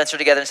people answered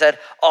together and said,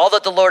 all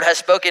that the Lord has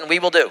spoken, we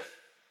will do.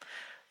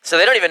 So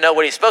they don't even know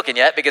what he's spoken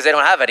yet because they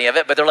don't have any of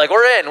it, but they're like,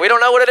 we're in. We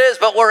don't know what it is,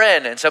 but we're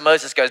in. And so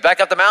Moses goes back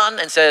up the mountain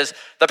and says,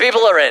 the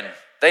people are in.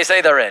 They say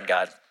they're in,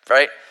 God,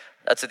 right?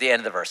 That's at the end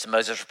of the verse. And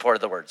Moses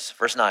reported the words.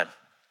 Verse 9.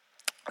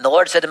 And the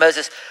Lord said to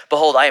Moses,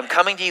 behold, I am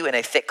coming to you in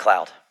a thick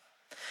cloud,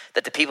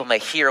 that the people may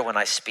hear when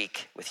I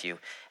speak with you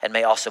and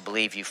may also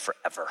believe you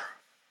forever.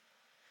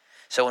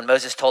 So when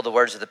Moses told the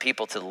words of the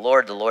people to the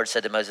Lord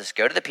said to Moses,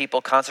 go to the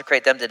people,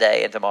 consecrate them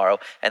today and tomorrow,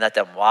 and let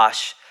them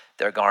wash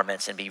their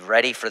garments and be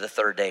ready for the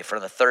third day. For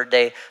on the third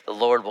day, the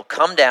Lord will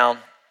come down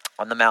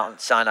on the mountain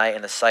Sinai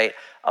in the sight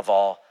of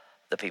all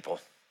the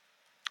people.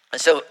 And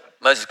so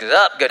Moses goes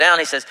up, go down.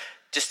 He says,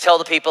 just tell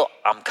the people,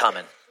 I'm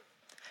coming.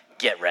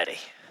 Get ready.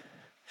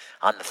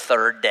 On the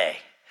third day.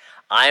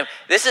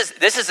 This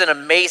is an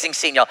amazing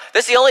scene, y'all.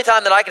 This is the only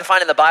time that I can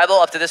find in the Bible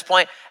up to this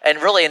point,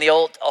 and really in the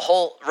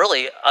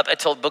really up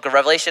until the book of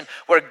Revelation,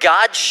 where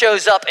God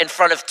shows up in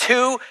front of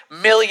 2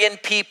 million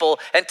people,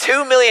 and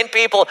 2 million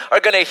people are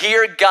going to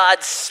hear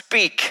God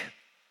speak,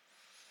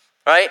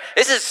 right?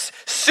 This is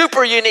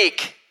super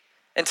unique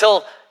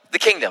until the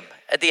kingdom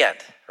at the end,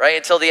 right?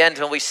 Until the end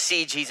when we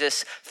see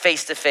Jesus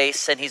face to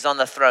face and he's on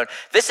the throne.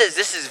 This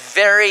is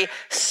very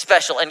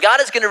special. And God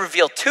is going to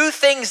reveal 2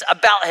 things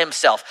about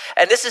himself.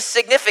 And this is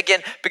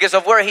significant because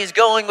of where he's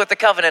going with the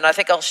covenant. I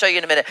think I'll show you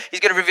in a minute.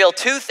 He's going to reveal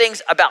 2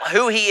 things about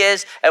who he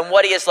is and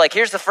what he is like.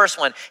 Here's the first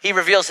one. He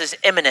reveals his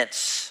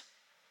immanence.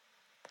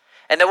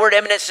 And the word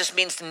immanence just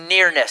means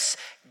nearness.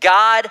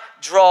 God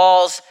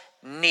draws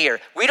near.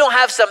 We don't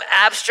have some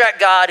abstract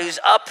God who's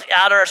up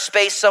out of our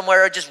space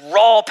somewhere, just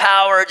raw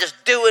power, just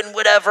doing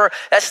whatever.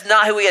 That's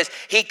not who he is.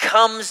 He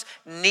comes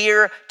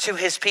near to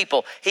his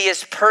people. He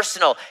is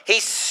personal.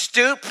 He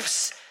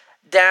stoops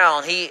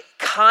down. He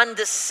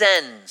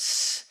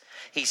condescends.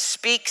 He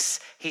speaks.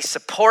 He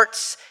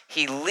supports.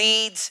 He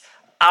leads.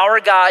 Our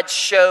God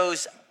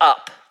shows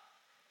up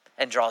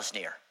and draws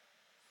near.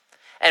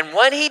 And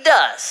when he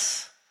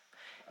does,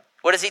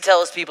 what does he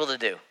tell his people to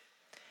do?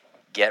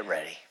 Get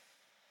ready.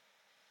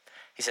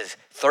 He says,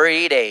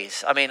 3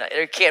 days. I mean,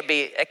 it can't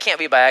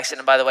be by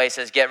accident. By the way, he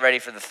says, get ready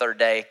for the third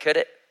day. Could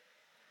it?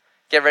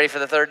 Get ready for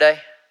the third day?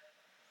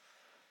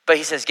 But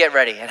he says, get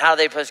ready. And how are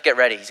they supposed to get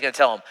ready? He's going to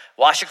tell them,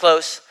 wash your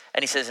clothes.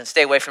 And he says, and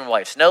stay away from your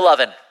wives. No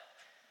loving,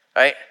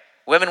 right?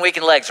 Women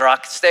weaken legs,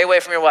 rock. Stay away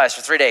from your wives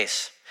for 3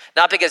 days.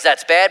 Not because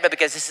that's bad, but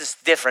because this is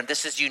different.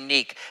 This is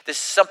unique. This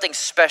is something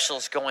special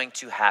is going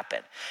to happen.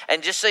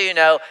 And just so you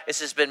know, this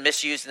has been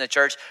misused in the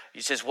church. He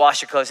says,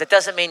 wash your clothes. That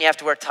doesn't mean you have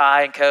to wear a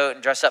tie and coat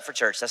and dress up for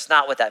church. That's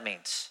not what that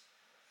means.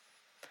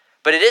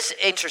 But it is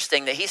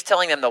interesting that he's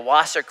telling them to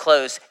wash their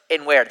clothes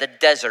in where? The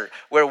desert,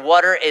 where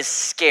water is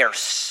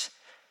scarce.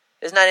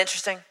 Isn't that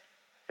interesting?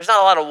 There's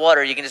not a lot of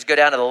water. You can just go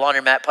down to the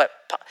laundromat, put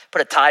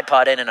a Tide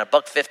Pod in and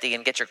 $1.50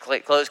 and get your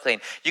clothes clean.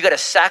 You got to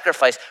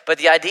sacrifice. But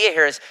the idea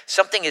here is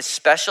something is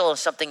special and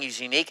something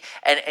is unique.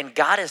 And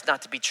God is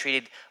not to be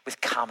treated with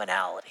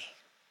commonality.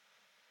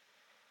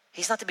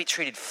 He's not to be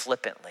treated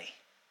flippantly.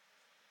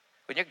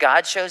 When your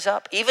God shows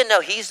up, even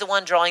though he's the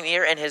one drawing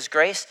near in his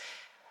grace,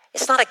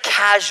 it's not a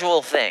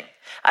casual thing.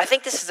 I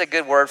think this is a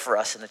good word for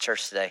us in the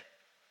church today,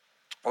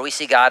 where we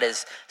see God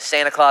as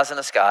Santa Claus in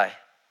the sky.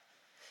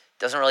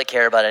 Doesn't really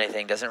care about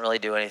anything, doesn't really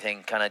do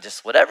anything, kind of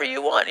just whatever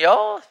you want,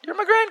 y'all. You're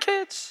my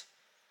grandkids.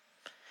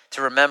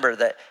 To remember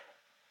that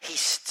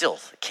he's still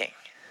the king.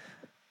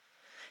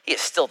 He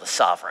is still the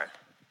sovereign,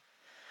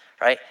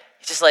 right?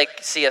 Just like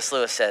C.S.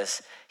 Lewis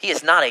says, he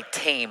is not a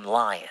tame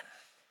lion,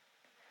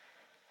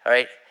 all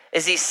right?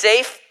 Is he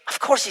safe? Of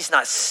course he's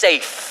not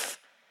safe,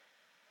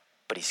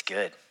 but he's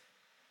good.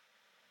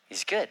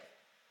 He's good.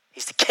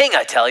 He's the king,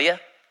 I tell you.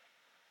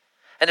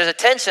 And there's a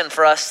tension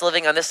for us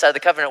living on this side of the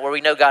covenant where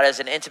we know God as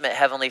an intimate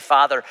heavenly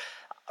father,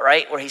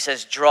 right? Where he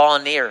says, draw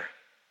near.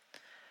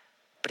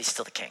 But he's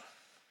still the king.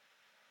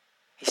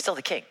 He's still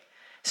the king.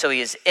 So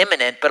he is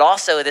immanent, but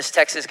also this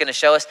text is going to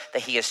show us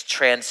that he is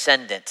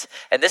transcendent.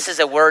 And this is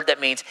a word that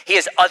means he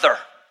is other.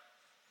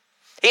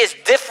 He is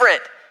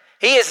different.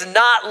 He is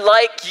not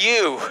like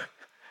you.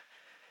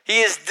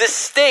 He is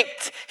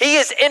distinct. He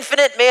is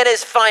infinite, man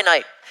is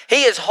finite.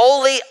 He is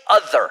wholly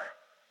other.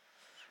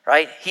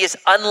 Right? He is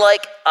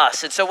unlike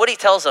us. And so what he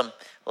tells them,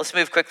 let's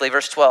move quickly,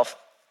 verse 12.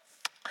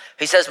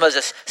 He says,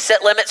 Moses,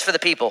 set limits for the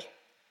people.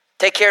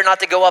 Take care not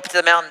to go up to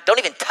the mountain. Don't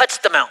even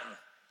touch the mountain.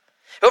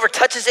 Whoever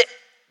touches it,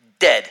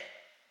 dead.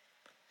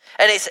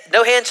 And he said,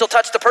 no hand shall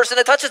touch the person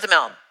that touches the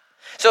mountain.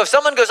 So if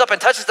someone goes up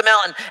and touches the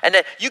mountain and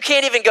then you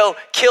can't even go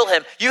kill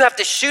him, you have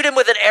to shoot him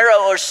with an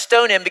arrow or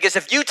stone him, because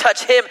if you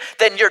touch him,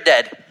 then you're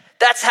dead.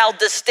 That's how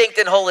distinct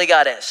and holy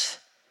God is.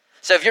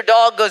 So if your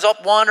dog goes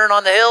up wandering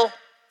on the hill,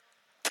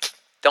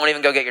 don't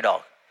even go get your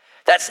dog.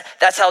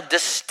 That's how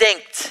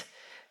distinct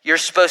you're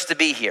supposed to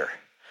be here,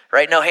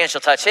 right? No hand shall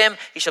touch him.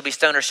 He shall be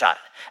stoned or shot.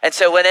 And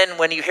so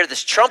when you hear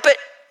this trumpet,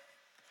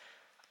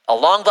 a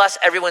long blast,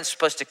 everyone's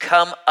supposed to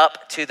come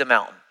up to the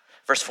mountain.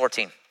 Verse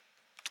 14.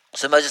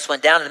 So Moses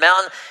went down to the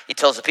mountain. He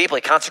tells the people,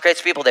 he consecrates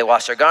the people. They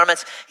wash their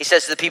garments. He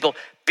says to the people,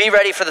 be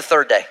ready for the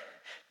third day.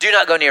 Do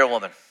not go near a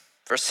woman.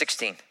 Verse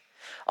 16.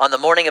 On the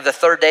morning of the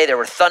third day, there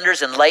were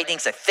thunders and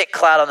lightnings, a thick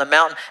cloud on the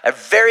mountain, a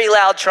very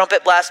loud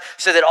trumpet blast,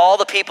 so that all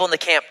the people in the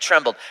camp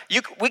trembled.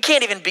 We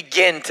can't even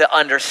begin to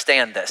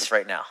understand this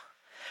right now.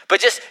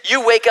 But just,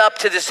 you wake up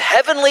to this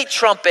heavenly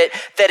trumpet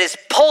that is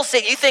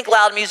pulsing. You think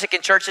loud music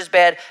in church is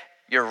bad?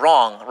 You're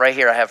wrong. Right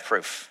here, I have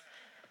proof.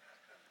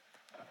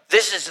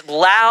 This is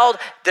loud,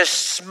 the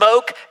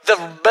smoke, the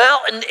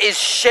mountain is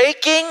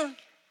shaking.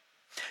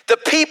 The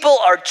people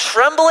are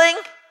trembling.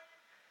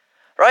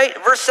 Right?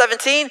 Verse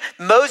 17,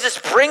 Moses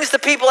brings the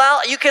people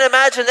out. You can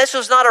imagine this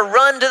was not a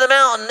run to the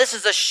mountain. This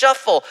is a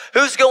shuffle.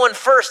 Who's going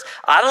first?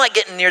 I'm not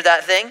getting near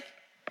that thing.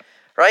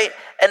 Right?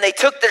 And they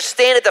took their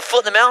stand at the foot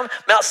of the mountain.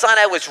 Mount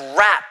Sinai was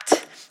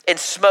wrapped in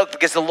smoke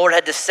because the Lord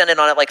had descended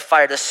on it like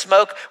fire. The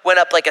smoke went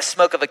up like a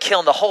smoke of a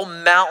kiln. The whole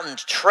mountain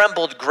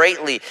trembled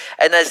greatly.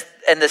 And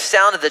the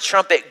sound of the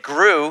trumpet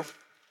grew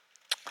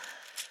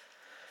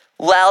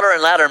louder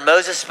and louder.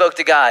 Moses spoke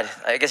to God.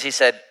 I guess he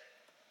said,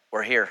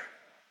 we're here.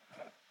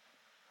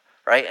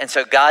 Right? And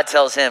so God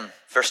tells him,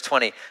 verse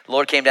 20, the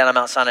Lord came down on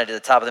Mount Sinai to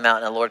the top of the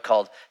mountain, and the Lord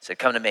called, said,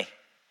 come to me.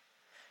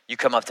 You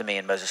come up to me,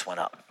 and Moses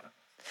went up.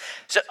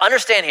 So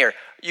understand here,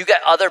 you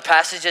got other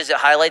passages that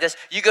highlight this.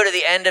 You go to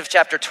the end of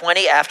chapter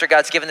 20, after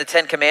God's given the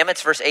 10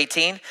 commandments, verse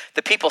 18,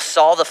 the people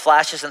saw the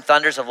flashes and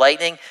thunders of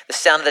lightning, the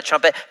sound of the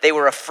trumpet. They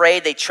were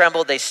afraid, they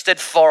trembled, they stood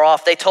far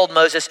off. They told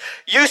Moses,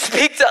 you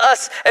speak to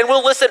us and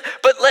we'll listen,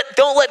 but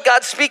don't let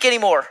God speak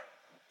anymore.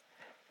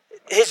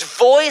 His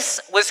voice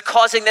was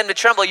causing them to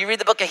tremble. You read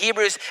the book of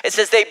Hebrews, it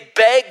says they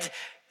begged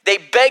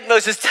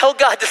Moses, tell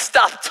God to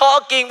stop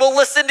talking. We'll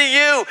listen to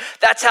you.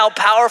 That's how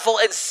powerful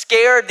and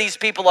scared these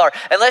people are.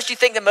 Unless you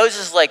think that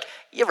Moses is like,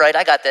 you're right,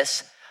 I got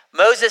this.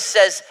 Moses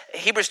says,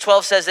 Hebrews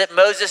 12 says that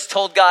Moses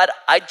told God,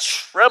 I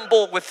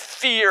tremble with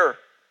fear.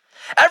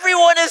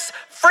 Everyone is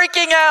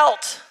freaking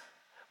out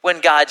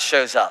when God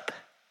shows up.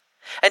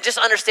 And just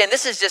understand,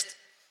 this is just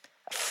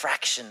a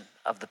fraction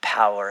of the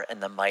power and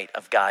the might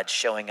of God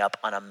showing up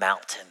on a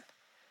mountain.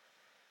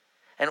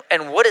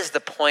 And what is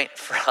the point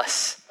for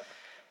us?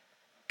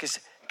 Because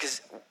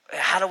because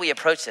how do we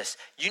approach this?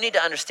 You need to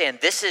understand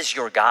this is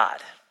your God.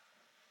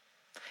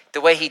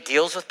 The way he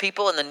deals with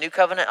people in the new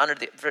covenant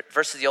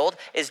versus the old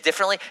is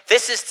differently.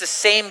 This is the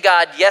same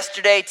God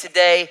yesterday,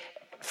 today,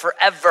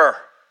 forever.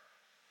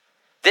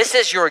 This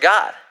is your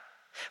God.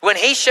 When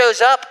he shows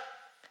up,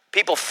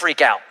 people freak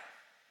out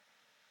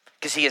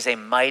because he is a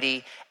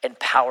mighty and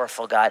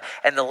powerful God.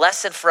 And the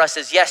lesson for us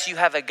is, yes, you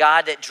have a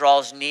God that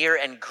draws near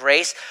in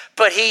grace,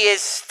 but he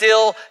is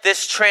still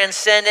this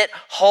transcendent,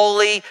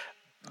 holy,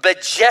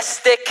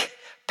 majestic,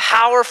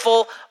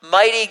 powerful,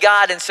 mighty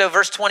God. And so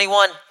verse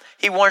 21,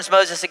 he warns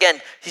Moses again.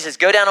 He says,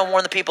 go down and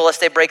warn the people lest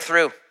they break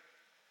through.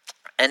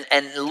 And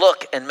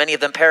look, and many of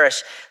them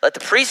perish. Let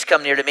the priests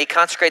come near to me,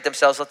 consecrate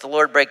themselves, let the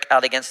Lord break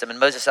out against them. And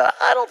Moses said,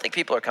 I don't think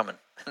people are coming.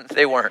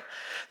 They weren't.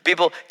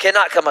 People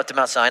cannot come up to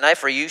Mount Sinai,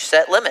 for you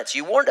set limits.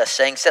 You warned us,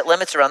 saying, set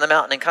limits around the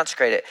mountain and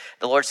consecrate it.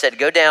 The Lord said,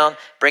 go down,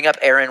 bring up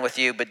Aaron with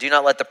you, but do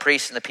not let the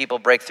priests and the people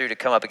break through to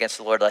come up against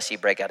the Lord, lest he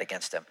break out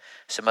against them.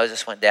 So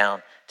Moses went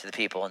down to the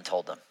people and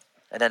told them.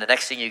 And then the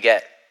next thing you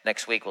get,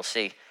 next week we'll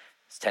see,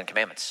 is 10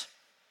 Commandments.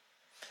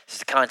 This is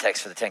the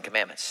context for the 10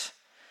 Commandments,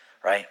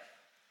 right?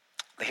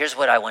 But here's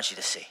what I want you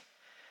to see.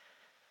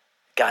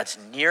 God's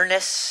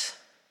nearness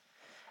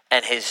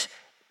and his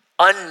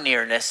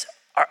unnearness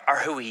are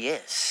who he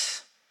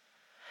is.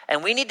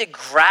 And we need to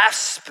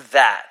grasp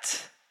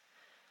that.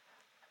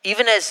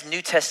 Even as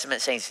New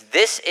Testament saints,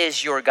 this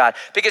is your God.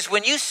 Because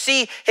when you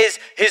see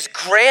his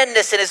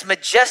grandness and his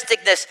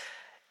majesticness,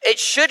 it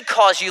should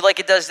cause you, like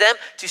it does them,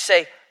 to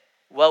say,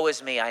 woe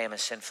is me, I am a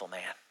sinful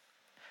man.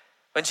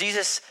 When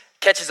Jesus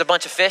catches a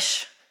bunch of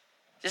fish,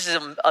 this is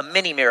a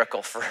mini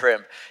miracle for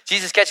him.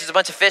 Jesus catches a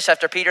bunch of fish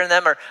after Peter and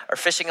them are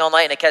fishing all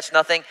night and they catch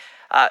nothing.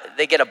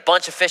 They get a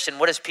bunch of fish, and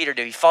what does Peter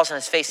do? He falls on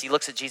his face. He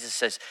looks at Jesus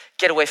and says,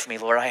 get away from me,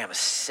 Lord, I am a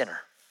sinner.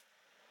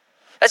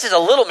 That's just a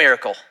little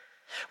miracle.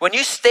 When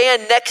you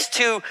stand next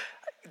to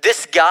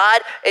this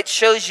God, it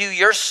shows you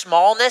your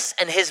smallness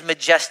and his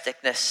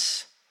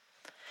majesticness.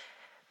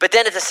 But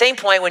then at the same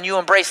point, when you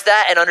embrace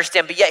that and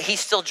understand, but yet he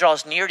still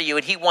draws near to you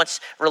and he wants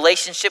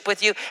relationship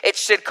with you, it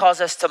should cause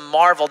us to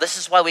marvel. This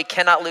is why we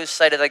cannot lose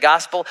sight of the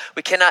gospel.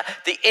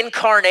 The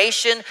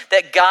incarnation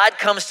that God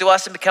comes to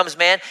us and becomes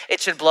man,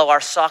 it should blow our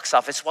socks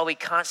off. It's why we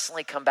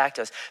constantly come back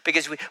to us,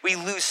 because we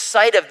lose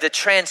sight of the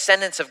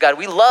transcendence of God.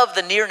 We love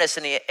the nearness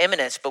and the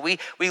immanence, but we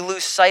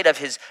lose sight of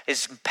his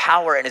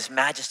power and his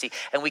majesty.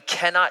 And we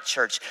cannot,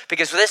 church,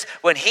 because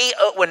when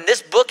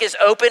this book is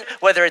open,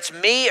 whether it's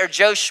me or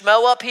Joe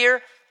Schmo up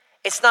here,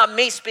 it's not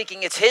me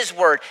speaking, it's his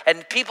word.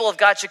 And people of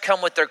God should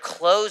come with their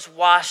clothes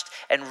washed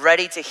and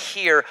ready to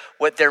hear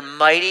what their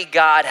mighty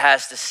God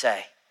has to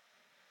say.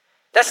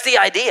 That's the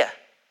idea.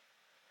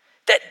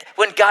 That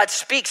when God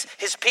speaks,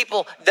 his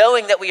people,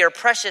 knowing that we are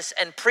precious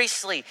and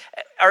priestly,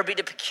 are be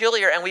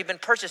peculiar and we've been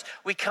purchased,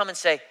 we come and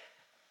say,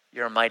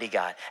 you're a mighty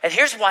God. And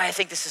here's why I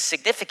think this is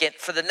significant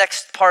for the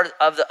next part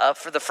of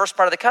for the first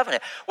part of the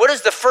covenant. What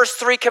does the first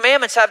 3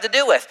 commandments have to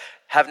do with?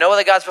 Have no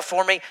other gods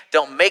before me.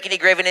 Don't make any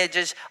graven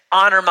images.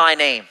 Honor my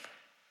name.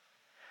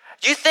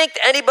 Do you think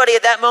anybody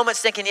at that moment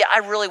is thinking, yeah, I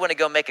really want to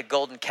go make a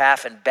golden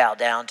calf and bow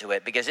down to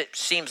it because it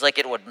seems like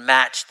it would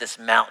match this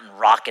mountain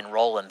rock and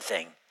rolling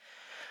thing?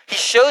 He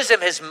shows them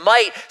his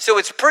might, so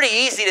it's pretty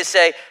easy to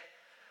say,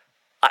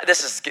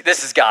 this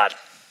is God.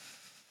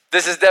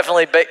 This is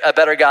definitely a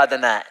better God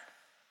than that.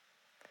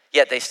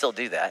 Yet they still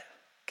do that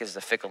because of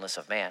the fickleness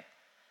of man.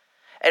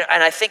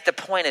 And I think the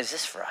point is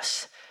this for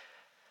us,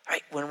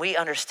 right? When we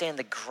understand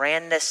the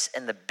grandness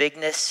and the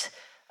bigness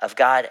of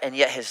God and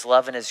yet his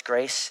love and his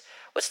grace,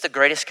 what's the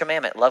greatest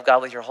commandment? Love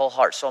God with your whole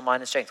heart, soul,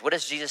 mind, and strength. What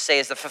does Jesus say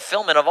is the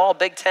fulfillment of all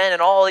Big 10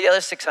 and all the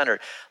other 600?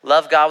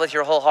 Love God with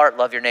your whole heart,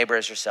 love your neighbor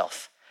as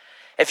yourself.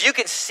 If you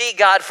can see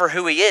God for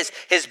who he is,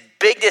 his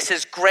bigness,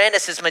 his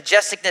grandness, his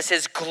majesticness,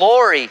 his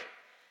glory,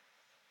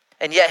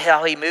 and yet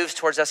how he moves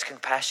towards us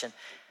compassion,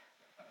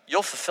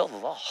 you'll fulfill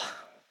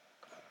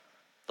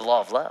the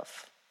law of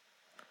love.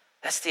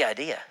 That's the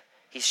idea.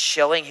 He's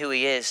showing who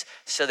he is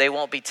so they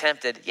won't be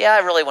tempted. Yeah, I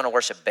really want to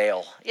worship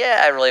Baal.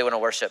 Yeah, I really want to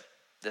worship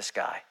this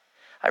guy.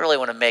 I really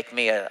want to make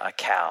me a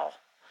cow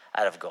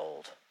out of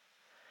gold.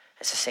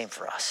 It's the same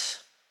for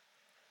us.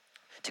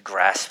 To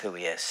grasp who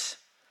he is,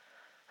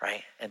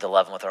 right? And to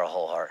love him with our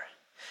whole heart.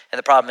 And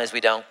the problem is we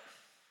don't.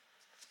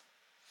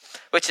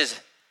 Which is,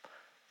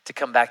 to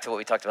come back to what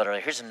we talked about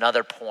earlier, here's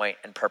another point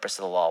and purpose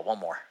of the law. One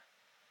more.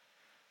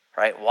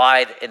 Right?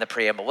 Why in the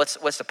preamble?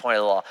 What's the point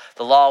of the law?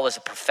 The law was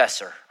a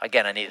professor.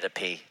 Again, I needed a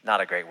P.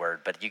 Not a great word,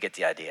 but you get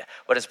the idea.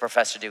 What does a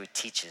professor do? He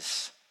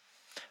teaches,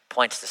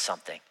 points to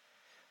something.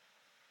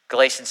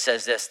 Galatians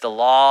says this, the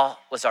law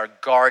was our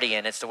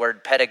guardian. It's the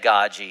word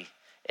pedagogy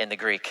in the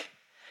Greek.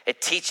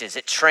 It teaches,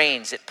 it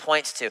trains, it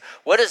points to.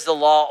 What does the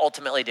law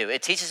ultimately do?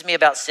 It teaches me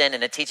about sin,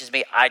 and it teaches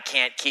me I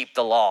can't keep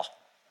the law.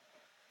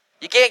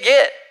 You can't do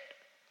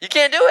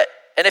it.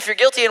 And if you're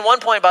guilty in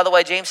one point, by the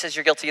way, James says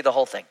you're guilty of the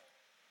whole thing.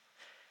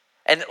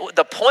 And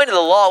the point of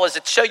the law was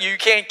to show you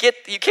can't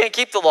keep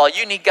the law.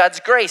 You need God's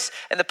grace.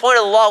 And the point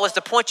of the law was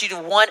to point you to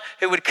one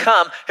who would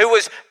come, who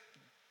was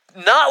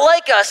not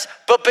like us,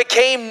 but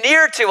became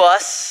near to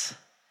us.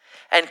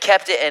 and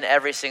kept it in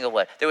every single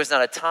way. There was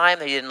not a time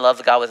that he didn't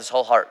love God with his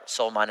whole heart,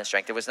 soul, mind, and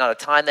strength. There was not a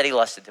time that he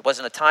lusted. There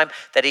wasn't a time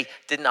that he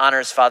didn't honor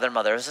his father and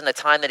mother. There wasn't a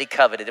time that he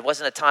coveted. There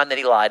wasn't a time that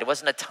he lied. There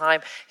wasn't a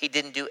time he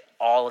didn't do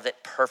all of it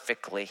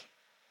perfectly.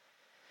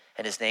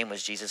 And his name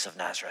was Jesus of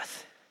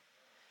Nazareth.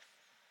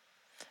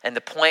 And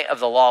the point of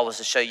the law was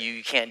to show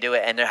you can't do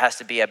it, and there has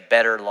to be a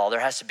better law. There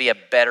has to be a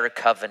better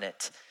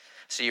covenant.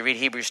 So you read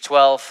Hebrews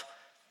 12.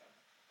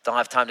 Don't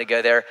have time to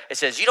go there. It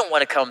says you don't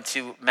want to come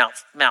to Mount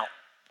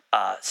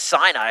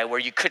Sinai where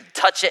you couldn't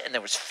touch it and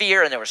there was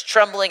fear and there was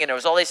trembling and there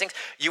was all these things.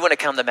 You want to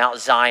come to Mount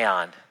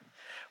Zion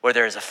where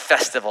there is a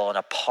festival and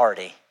a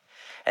party.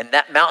 And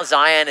that Mount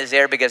Zion is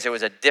there because there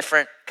was a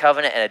different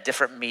covenant and a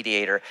different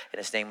mediator, and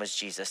his name was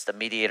Jesus, the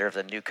mediator of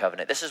the new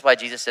covenant. This is why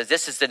Jesus says,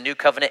 this is the new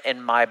covenant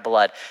in my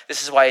blood.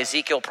 This is why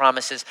Ezekiel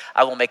promises,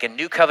 I will make a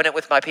new covenant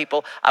with my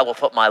people. I will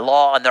put my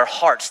law on their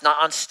hearts, not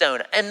on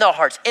stone, in their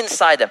hearts,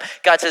 inside them.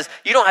 God says,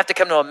 you don't have to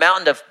come to a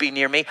mountain to be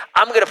near me.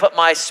 I'm going to put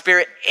my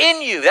spirit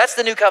in you. That's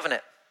the new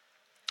covenant.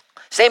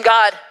 Same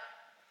God,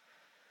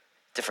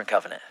 different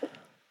covenant.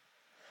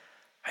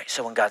 Right,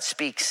 so when God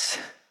speaks,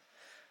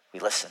 we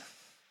listen.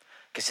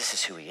 Because this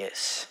is who he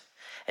is.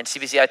 And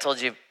CBC, I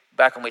told you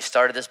back when we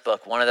started this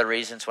book, one of the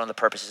reasons, one of the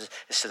purposes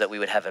is so that we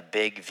would have a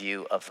big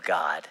view of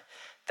God.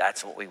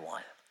 That's what we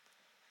want.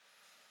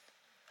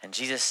 And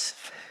Jesus,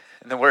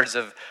 in the words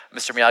of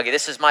Mr. Miyagi,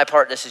 this is my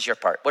part, this is your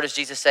part. What does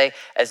Jesus say?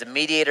 As the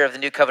mediator of the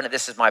new covenant,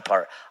 this is my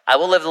part. I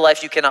will live the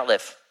life you cannot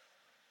live.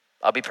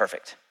 I'll be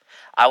perfect.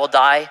 I will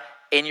die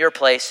in your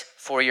place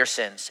for your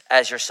sins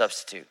as your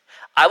substitute.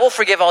 I will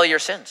forgive all your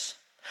sins.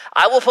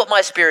 I will put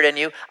my spirit in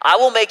you. I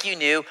will make you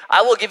new.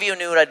 I will give you a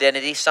new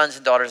identity, sons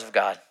and daughters of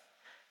God.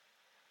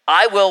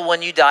 I will,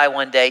 when you die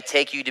one day,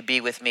 take you to be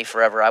with me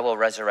forever. I will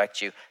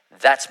resurrect you.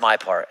 That's my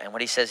part. And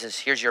what he says is,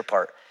 here's your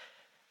part.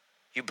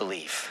 You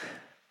believe.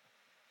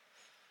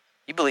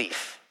 You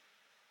believe.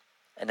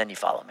 And then you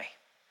follow me.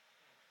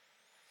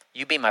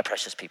 You be my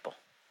precious people.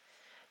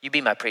 You be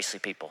my priestly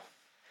people.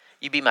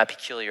 You be my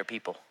peculiar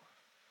people.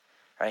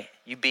 Right?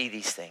 You be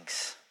these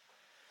things.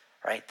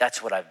 Right?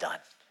 That's what I've done.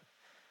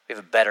 We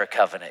have a better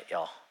covenant,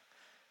 y'all.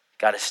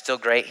 God is still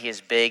great. He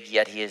is big,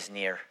 yet he is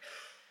near.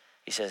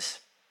 He says,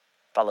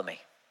 follow me.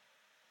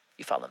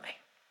 You follow me.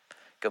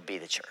 Go be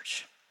the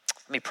church.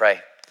 Let me pray,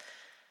 and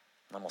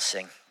then we'll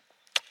sing.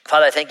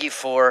 Father, I thank you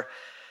for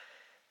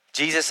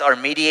Jesus, our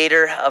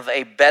mediator of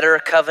a better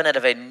covenant,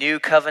 of a new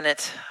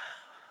covenant,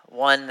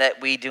 one that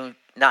we do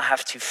not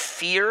have to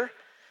fear,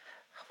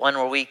 one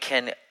where we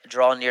can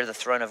draw near the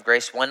throne of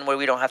grace, one where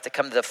we don't have to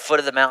come to the foot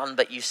of the mountain,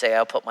 but you say,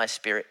 I'll put my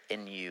spirit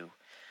in you.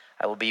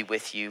 I will be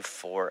with you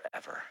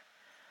forever.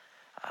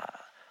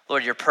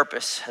 Lord, your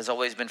purpose has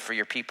always been for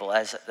your people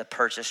as the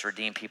purchased,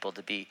 redeemed people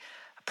to be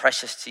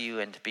precious to you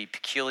and to be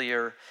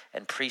peculiar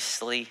and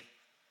priestly.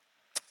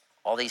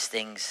 All these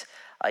things,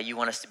 you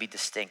want us to be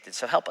distinct. And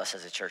so help us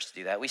as a church to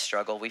do that. We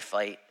struggle, we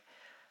fight,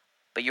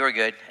 but you are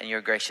good and you're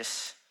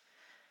gracious.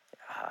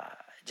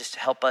 Just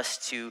help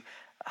us to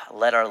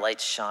let our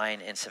lights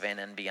shine in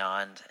Savannah and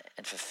beyond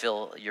and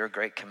fulfill your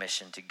great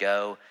commission to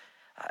go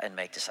and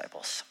make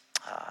disciples.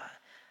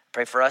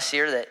 Pray for us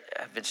here that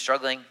have been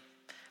struggling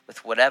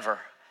with whatever.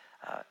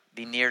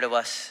 Be near to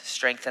us,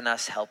 strengthen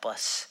us, help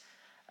us.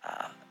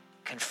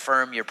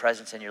 Confirm your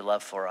presence and your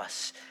love for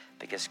us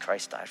because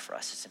Christ died for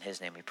us. It's in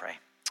his name we pray.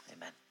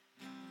 Amen.